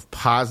bit of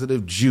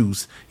positive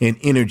juice and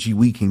energy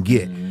we can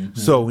get. Mm-hmm.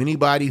 So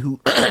anybody who,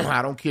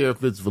 I don't care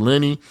if it's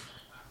Valeni,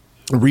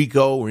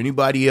 Rico, or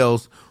anybody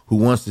else who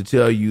wants to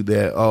tell you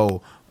that,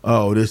 oh,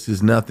 this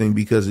is nothing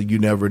because you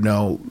never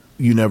know.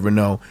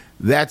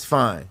 That's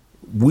fine.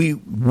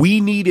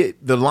 We need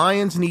it. The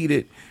Lions need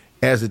it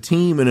as a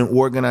team and an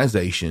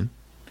organization,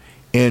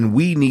 and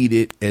we need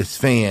it as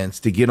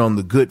fans to get on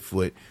the good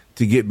foot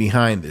to get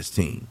behind this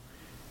team.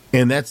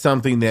 And that's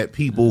something that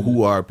people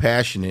who are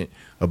passionate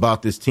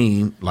about this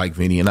team, like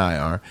Vinny and I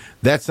are,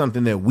 that's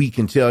something that we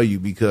can tell you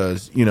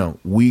because,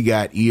 we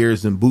got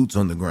ears and boots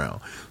on the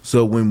ground.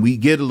 So when we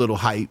get a little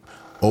hype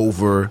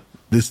over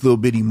this little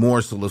bitty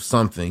morsel of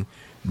something,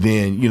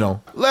 then,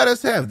 let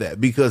us have that,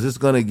 because it's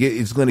going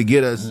to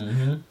get us,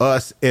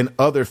 us and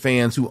other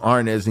fans who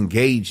aren't as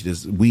engaged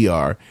as we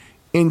are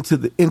into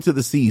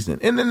the season.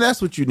 And then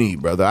that's what you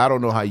need, brother. I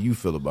don't know how you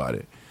feel about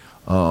it.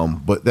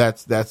 But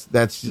that's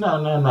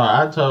no.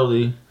 I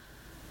totally.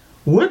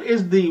 What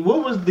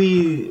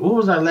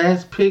was our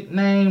last pick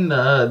name?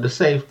 The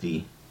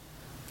safety.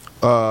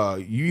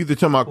 You either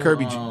talking about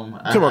Kirby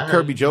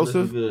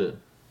Joseph? Good.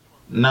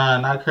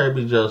 Nah, not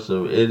Kirby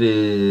Joseph. It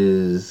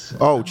is.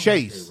 Oh,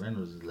 Chase.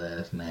 Reynolds' his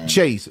last name.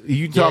 Chase.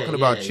 You talking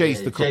about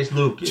Chase? Chase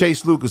Lucas.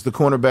 Chase Lucas, the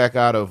cornerback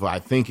out of, I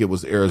think it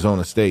was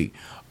Arizona State.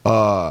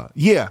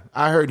 Yeah,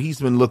 I heard he's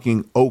been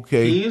looking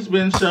okay. He's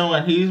been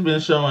showing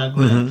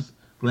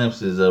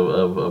glimpses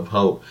of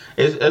hope.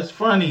 It's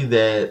funny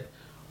that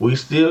we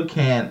still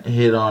can't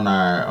hit on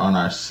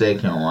our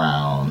second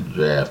round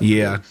draft.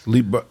 Yeah,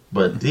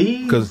 but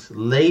these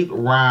late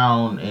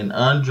round and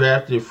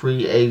undrafted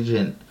free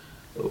agent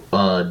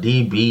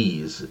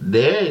DBs,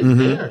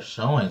 they're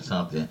showing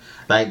something.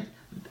 Like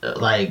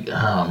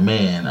oh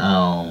man,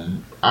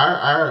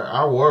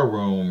 our war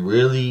room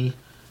really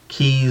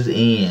keys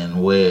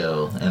in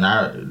well,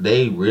 and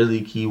they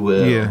really key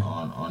well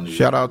on these.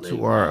 Shout out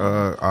to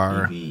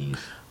our DBs.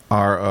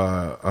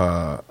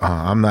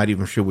 I'm not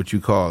even sure what you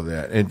call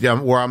that, and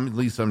at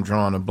least I'm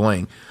drawing a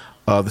blank.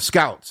 The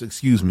scouts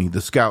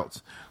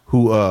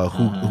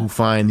who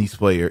find these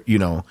players.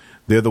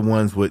 They're the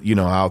ones with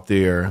out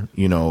there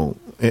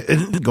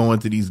going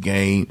to these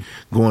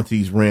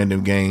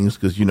random games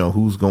because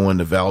who's going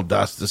to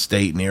Valdosta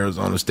State and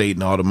Arizona State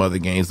and all them other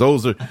games.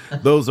 Those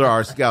are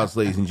our scouts,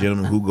 ladies and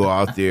gentlemen, who go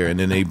out there and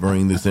then they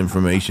bring this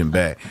information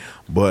back.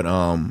 But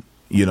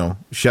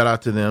shout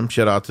out to them.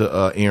 Shout out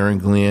to Aaron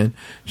Glenn.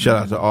 Shout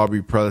out to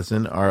Aubrey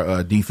Prellison,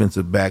 our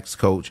defensive backs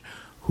coach,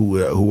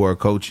 who are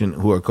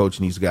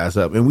coaching these guys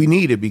up, and we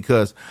need it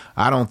because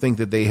I don't think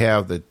that they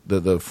have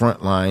the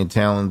front line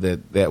talent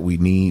that we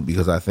need.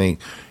 Because I think,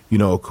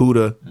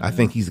 Okuda, I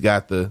think he's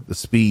got the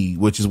speed,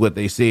 which is what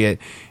they said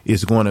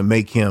is going to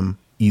make him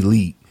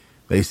elite.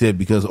 They said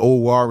because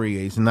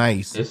Owarrior is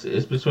nice.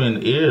 It's between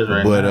the ears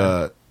right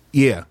now.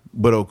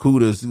 But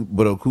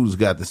Okuda's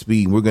got the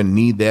speed. We're going to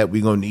need that.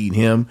 We're going to need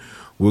him.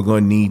 We're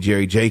going to need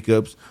Jerry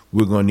Jacobs.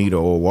 We're going to need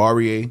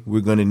Owarrior.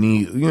 We're going to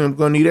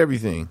need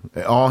everything.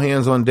 All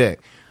hands on deck.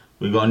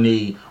 We're going to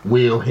need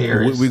Will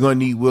Harris. We're going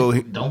to need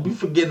Will. Don't be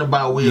forgetting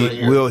about Will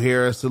Harris. Will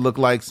Harris to look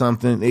like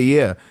something.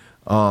 Yeah.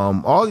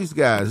 All these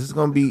guys. It's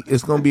going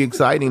to be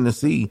exciting to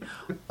see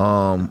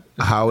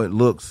how it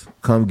looks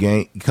come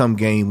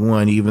game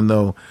one. Even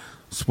though,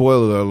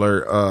 spoiler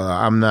alert,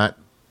 I'm not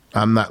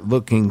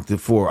looking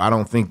for. I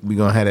don't think we're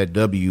going to have that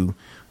W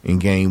in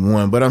game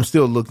one, but I'm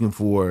still looking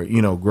for,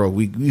 growth.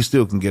 We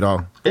still can get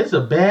off. It's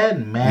a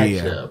bad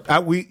matchup. I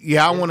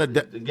want to.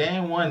 The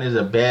game one is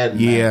a bad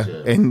Yeah,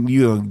 matchup. and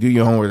do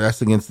your homework.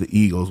 That's against the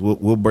Eagles.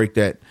 We'll break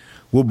that.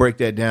 We'll break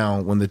that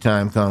down when the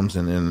time comes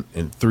in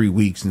 3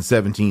 weeks and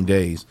 17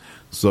 days.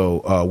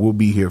 So we'll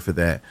be here for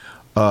that.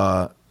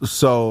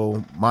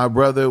 So my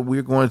brother,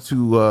 we're going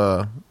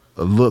to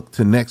look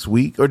to next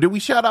week. Or did we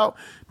shout out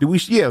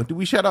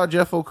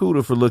Jeff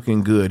Okuda for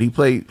looking good? He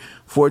played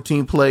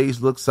 14 plays,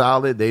 looked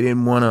solid. They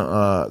didn't want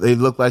to they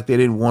looked like they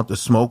didn't want to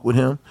smoke with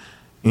him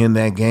in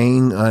that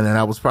game, and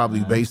that was probably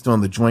based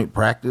on the joint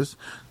practice.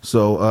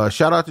 So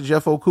shout out to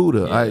Jeff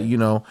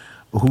Okuda.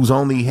 Who's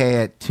only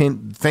had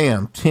 10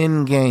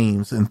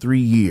 games in 3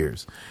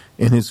 years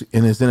in his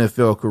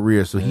NFL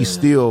career. So he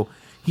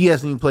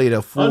hasn't even played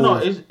a full. Oh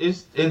no,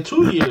 it's in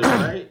 2 years,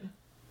 right?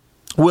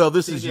 Well,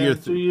 this is year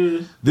 2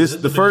 years. This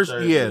the first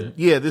year.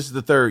 Yeah, this is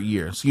the third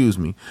year. Excuse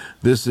me.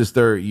 This is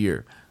third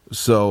year.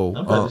 So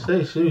I'm about to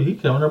say, shoot, he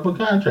coming up a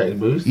contract,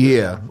 but he's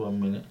still for a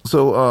minute.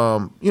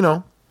 So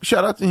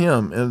shout out to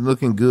him and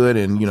looking good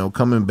and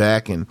coming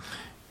back and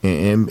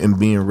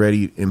being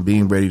ready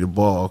to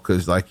ball,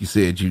 because like you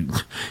said, you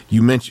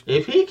mentioned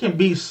if he can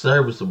be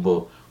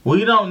serviceable,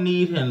 we don't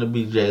need him to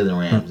be Jalen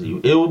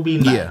Ramsey. It would be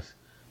nice,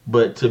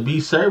 but to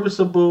be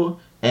serviceable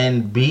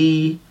and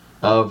be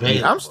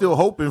available. I'm still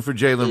hoping for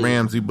Jalen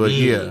Ramsey, but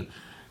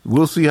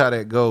we'll see how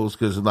that goes,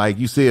 because like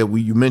you said,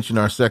 you mentioned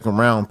our second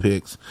round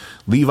picks.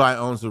 Levi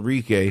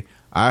Onwuzurike.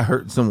 I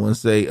heard someone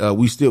say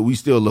we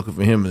still looking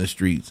for him in the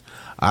streets.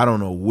 I don't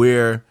know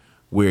where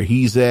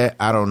he's at.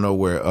 I don't know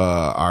where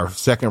our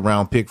second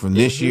round pick from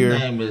this year.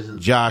 His name is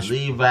Josh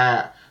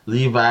Levi.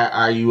 Levi,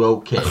 are you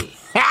okay?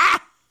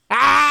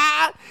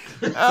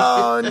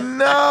 Oh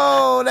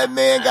no, that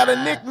man got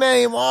a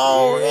nickname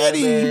already.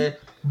 Yeah,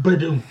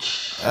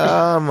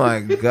 oh my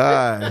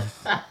God.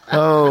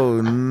 Oh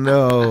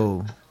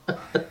no.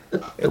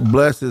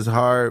 Bless his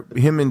heart.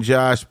 Him and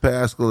Josh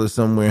Pascal are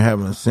somewhere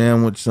having a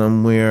sandwich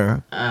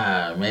somewhere.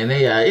 Man,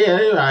 they out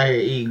here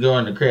eating,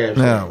 going to crab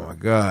shack. Oh my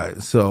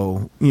God.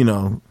 So,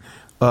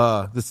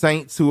 the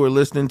Saints who are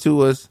listening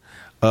to us,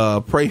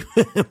 pray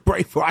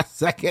for our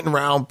second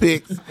round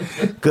picks,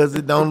 because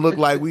it don't look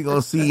like we're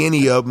gonna see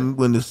any of them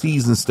when the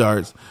season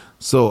starts.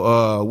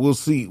 So we'll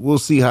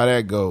see how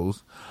that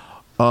goes.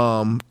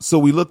 So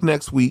we look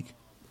next week,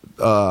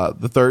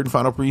 the third and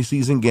final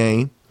preseason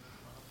game.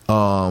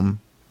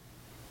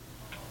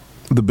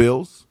 The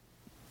Bills,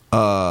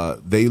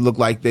 they look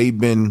like they've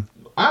been.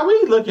 Are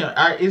we looking?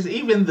 Is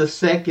even the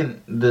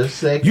second?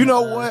 You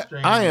know what?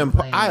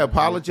 I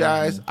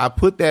apologize. I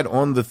put that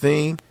on the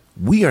thing.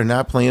 We are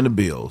not playing the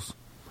Bills.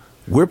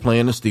 We're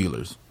playing the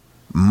Steelers.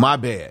 My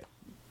bad.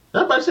 I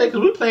was about to say,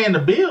 because we're playing the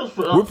Bills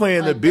we're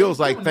playing the Bills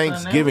like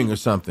Thanksgiving or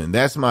something.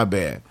 That's my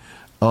bad.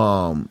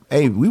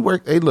 Hey, we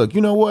work. Hey, look. You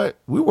know what?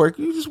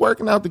 You're just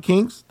working out the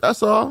kinks.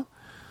 That's all.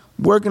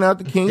 Working out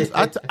the kinks.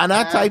 I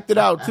typed it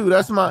out too.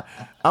 That's my.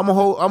 I'm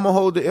gonna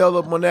hold the L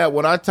up on that.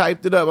 When I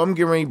typed it up, I'm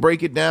getting ready to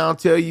break it down.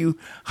 Tell you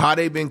how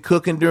they've been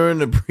cooking during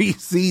the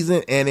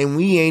preseason, and then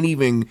we ain't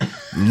even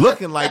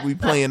looking like we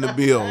playing the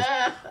Bills.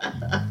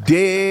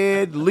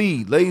 Dead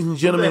lead, ladies and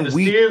gentlemen. The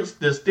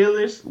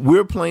Steelers.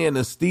 We're playing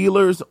the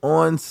Steelers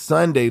on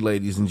Sunday,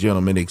 ladies and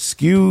gentlemen.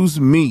 Excuse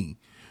me.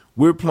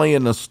 We're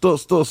playing the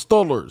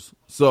Steelers.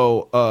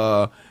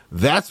 So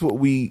that's what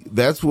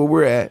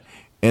we're at.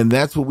 And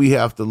that's what we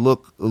have to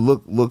look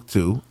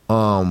to.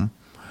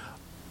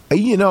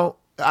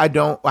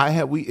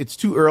 It's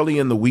too early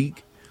in the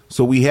week,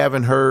 so we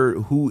haven't heard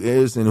who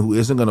is and who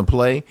isn't going to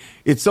play.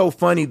 It's so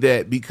funny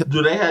that because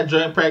do they have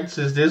joint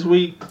practices this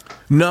week?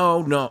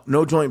 No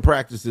joint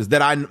practices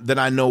that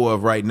I know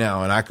of right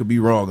now, and I could be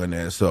wrong on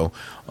that. So,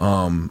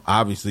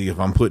 obviously, if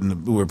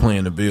we're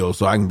playing the Bills,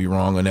 so I can be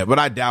wrong on that, but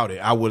I doubt it.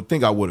 I would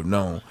have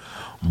known,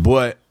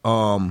 but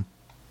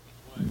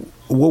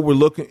what we're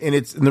looking,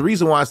 and the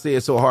reason why I say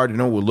it's so hard to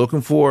know what we're looking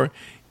for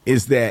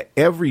is that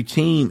every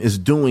team is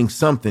doing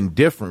something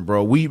different,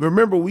 bro. We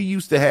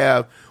used to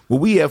have,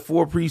 we had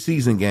 4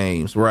 preseason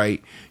games,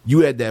 right?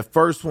 You had that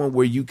first one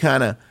where you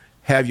kind of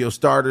have your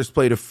starters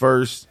play the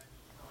first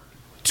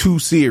 2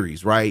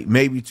 series, right?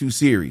 Maybe 2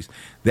 series.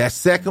 That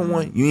second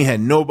one, you ain't had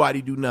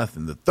nobody do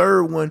nothing. The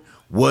third one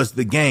was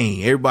the game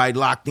everybody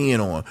locked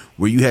in on,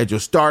 where you had your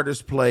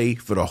starters play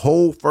for the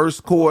whole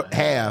first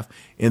half,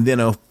 and then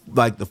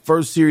the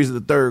first series of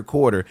the third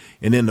quarter,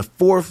 and then the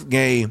fourth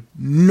game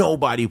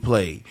nobody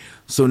played.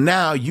 So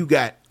now you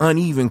got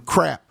uneven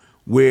crap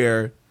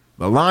where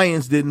the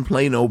Lions didn't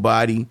play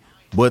nobody,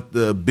 but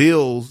the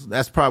Bills,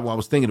 that's probably what I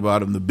was thinking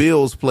about them. The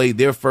Bills played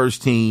their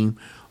first team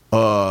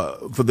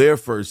for their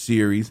first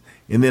series,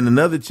 and then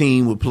another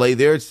team would play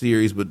their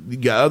series, but you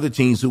got other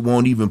teams who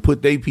won't even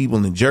put their people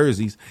in the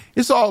jerseys.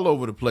 It's all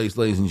over the place,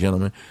 ladies and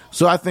gentlemen.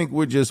 So I think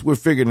we're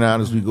figuring it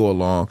out as we go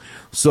along.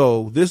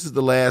 So this is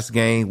the last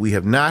game. We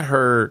have not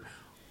heard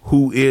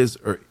who is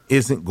or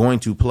isn't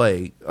going to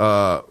play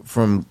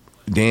from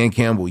Dan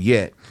Campbell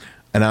yet,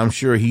 and I'm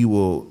sure he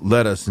will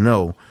let us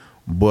know.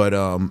 But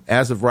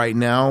as of right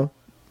now,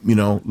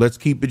 let's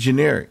keep it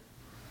generic.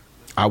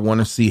 I want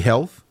to see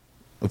health.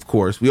 Of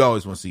course, we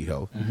always want to see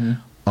health.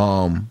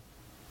 Mm-hmm.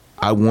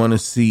 I want to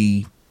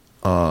see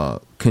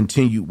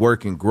continued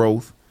work and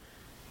growth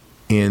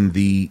in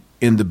the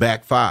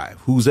back five.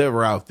 Who's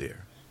ever out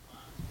there,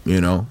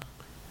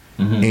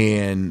 Mm-hmm.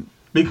 And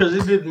because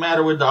it didn't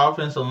matter with the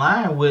offensive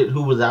line with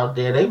who was out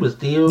there, they was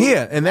still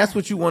and that's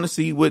what you want to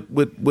see with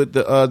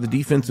the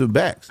defensive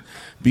backs,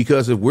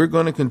 because if we're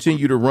going to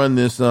continue to run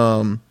this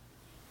for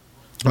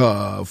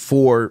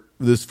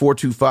this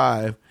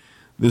 4-2-5.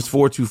 This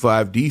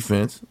 4-2-5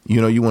 defense,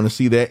 you want to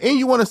see that, and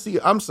you want to see.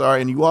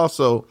 And you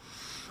also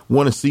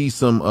want to see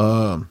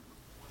some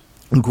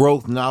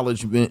growth,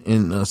 knowledge,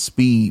 and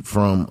speed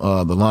from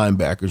the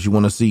linebackers. You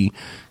want to see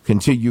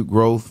continued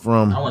growth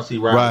from I want to see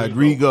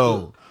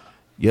Rodrigo,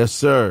 yes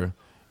sir,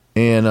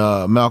 and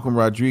Malcolm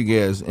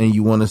Rodriguez, and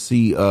you want to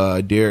see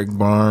Derek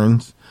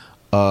Barnes.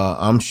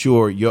 I'm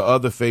sure your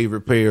other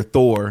favorite player,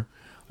 Thor,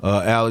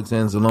 Alex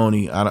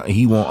Anzalone.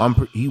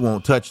 He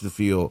won't touch the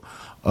field.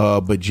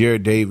 But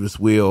Jared Davis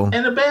will.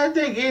 And the bad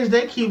thing is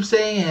they keep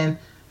saying,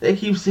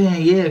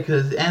 yeah,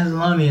 because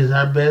Anzalone is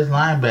our best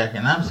linebacker.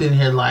 And I'm sitting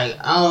here like,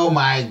 oh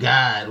my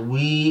God,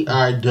 we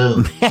are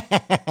doomed.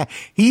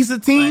 He's a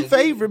team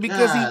favorite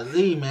because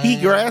he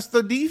grasped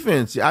the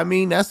defense. I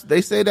mean,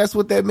 they say that's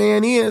what that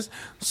man is.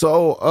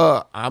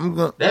 So I'm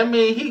gonna. That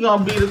means he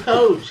gonna be the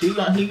coach. He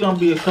gonna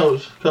be a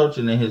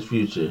coaching in his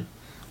future.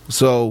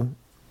 So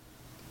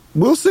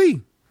we'll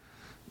see.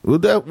 We'll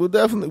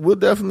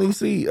definitely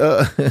see.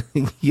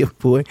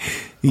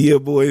 Your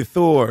boy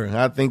Thor.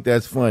 I think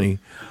that's funny.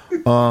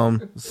 He's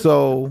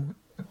more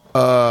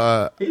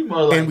like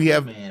and we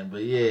have, man,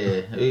 but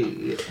yeah.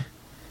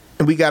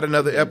 And we got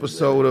another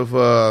episode of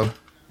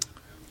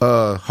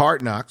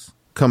Hard Knocks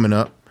coming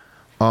up.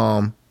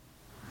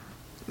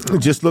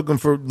 Just looking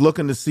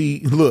to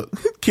see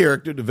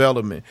character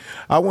development.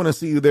 I want to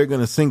see who they're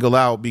going to single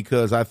out,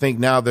 because I think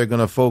now they're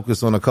going to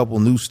focus on a couple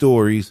new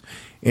stories,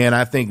 and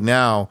I think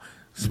now,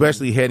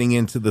 especially heading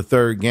into the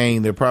third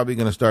game, they're probably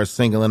going to start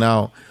singling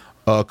out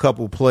a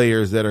couple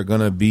players that are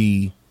going to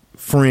be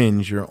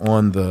fringe or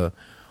on the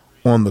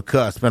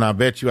cusp. And I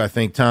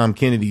think Tom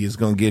Kennedy is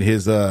going to get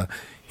his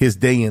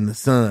day in the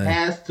sun.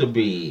 Has to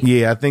be.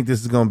 Yeah, I think this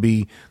is going to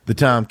be the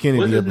Tom Kennedy.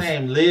 What's his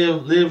name?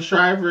 Liv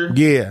Shriver?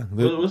 Yeah.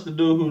 What's the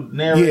dude who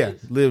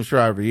narrates? Yeah, Liv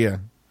Shriver, yeah.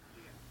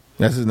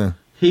 That's his name.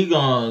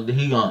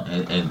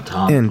 And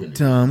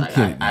Tom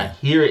Kennedy. I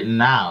hear it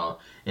now.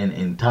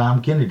 And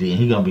Tom Kennedy, and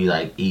he gonna be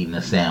like eating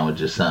a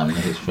sandwich or something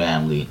with his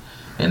family,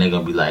 and they're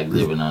gonna be like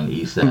living on the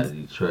east side of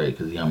Detroit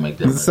because he don't make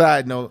that much.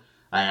 Side note,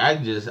 I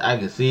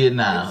can see it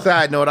now.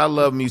 Side note, I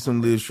love me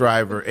some Liv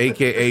Shriver,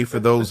 aka for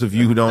those of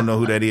you who don't know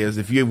who that is,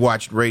 if you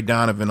watched Ray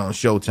Donovan on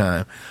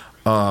Showtime,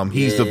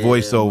 he's the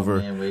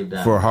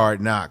voiceover for Hard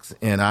Knocks,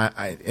 and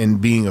I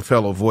and being a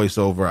fellow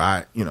voiceover,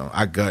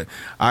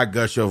 I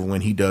gush over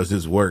when he does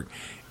his work,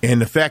 and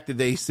the fact that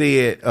they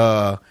said.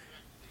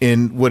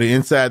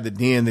 Inside the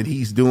Den that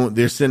he's doing,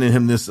 they're sending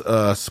him this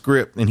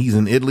script, and he's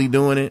in Italy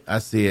doing it. I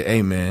said,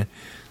 "Hey man,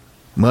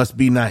 must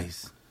be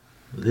nice.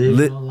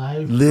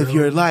 Live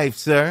your life,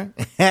 sir."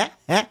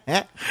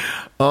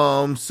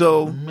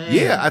 So man.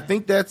 Yeah, I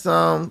think that's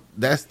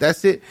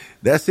it.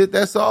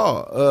 That's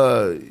all.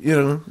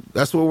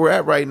 That's where we're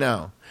at right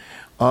now.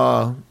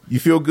 You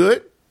feel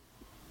good?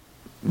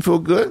 You feel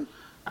good?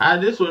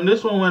 This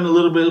one went a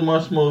little bit more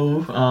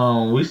smooth.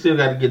 We still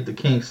got to get the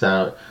kinks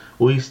out.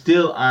 We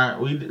still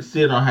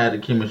don't have the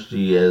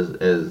chemistry as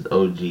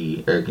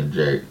OG,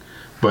 Erq&Jerk,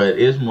 but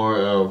it's more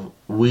of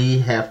we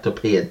have to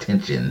pay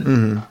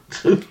attention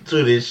to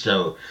this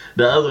show.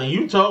 The other one,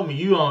 you told me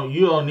you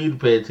don't need to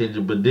pay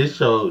attention, but this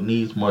show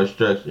needs more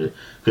structure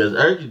because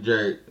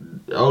Erq&Jerk,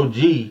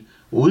 OG,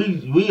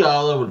 we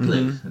all over the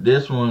place.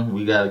 This one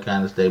we got to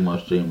kind of stay more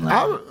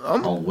streamlined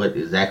on what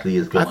exactly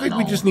is going on. I think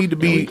we just need to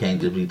be. We can't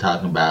just be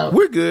talking about.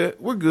 We're good.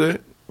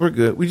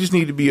 We just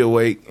need to be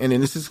awake, and then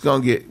this is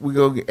gonna get.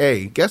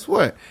 Hey, guess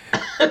what?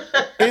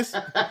 It's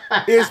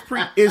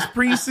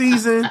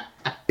preseason.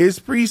 It's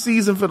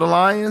preseason for the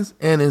Lions,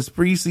 and it's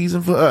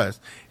preseason for us.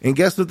 And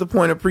guess what the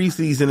point of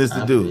preseason is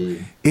to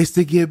do? It's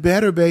to get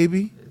better,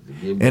 baby.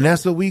 And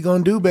that's what we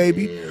gonna do,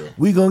 baby. Yeah.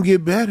 We gonna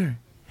get better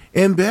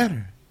and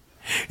better.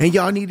 And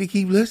y'all need to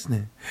keep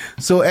listening.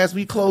 So as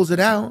we close it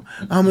out,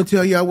 I'm gonna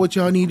tell y'all what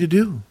y'all need to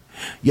do.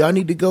 Y'all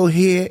need to go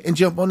ahead and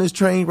jump on this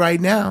train right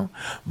now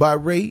by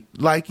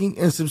liking,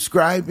 and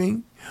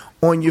subscribing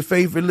on your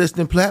favorite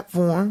listening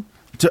platform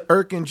to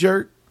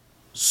Erq&Jerk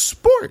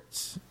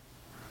Sports.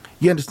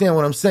 You understand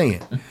what I'm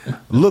saying?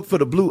 Look for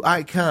the blue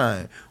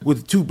icon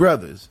with two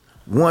brothers.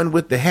 One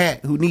with the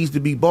hat who needs to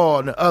be bald,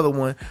 and the other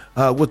one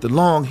with the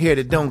long hair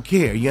that don't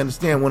care. You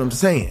understand what I'm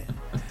saying?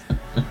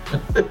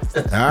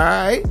 All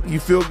right. You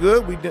feel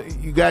good?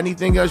 You got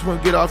anything else you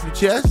want to get off your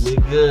chest? We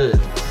good.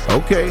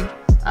 Okay.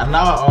 I know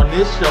on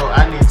this show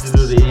I need to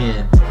do the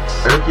end.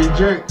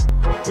 Erq&Jerk.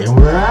 And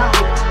we're out.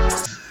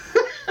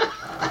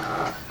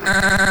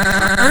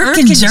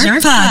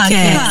 Erq&Jerk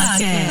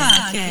Podcast.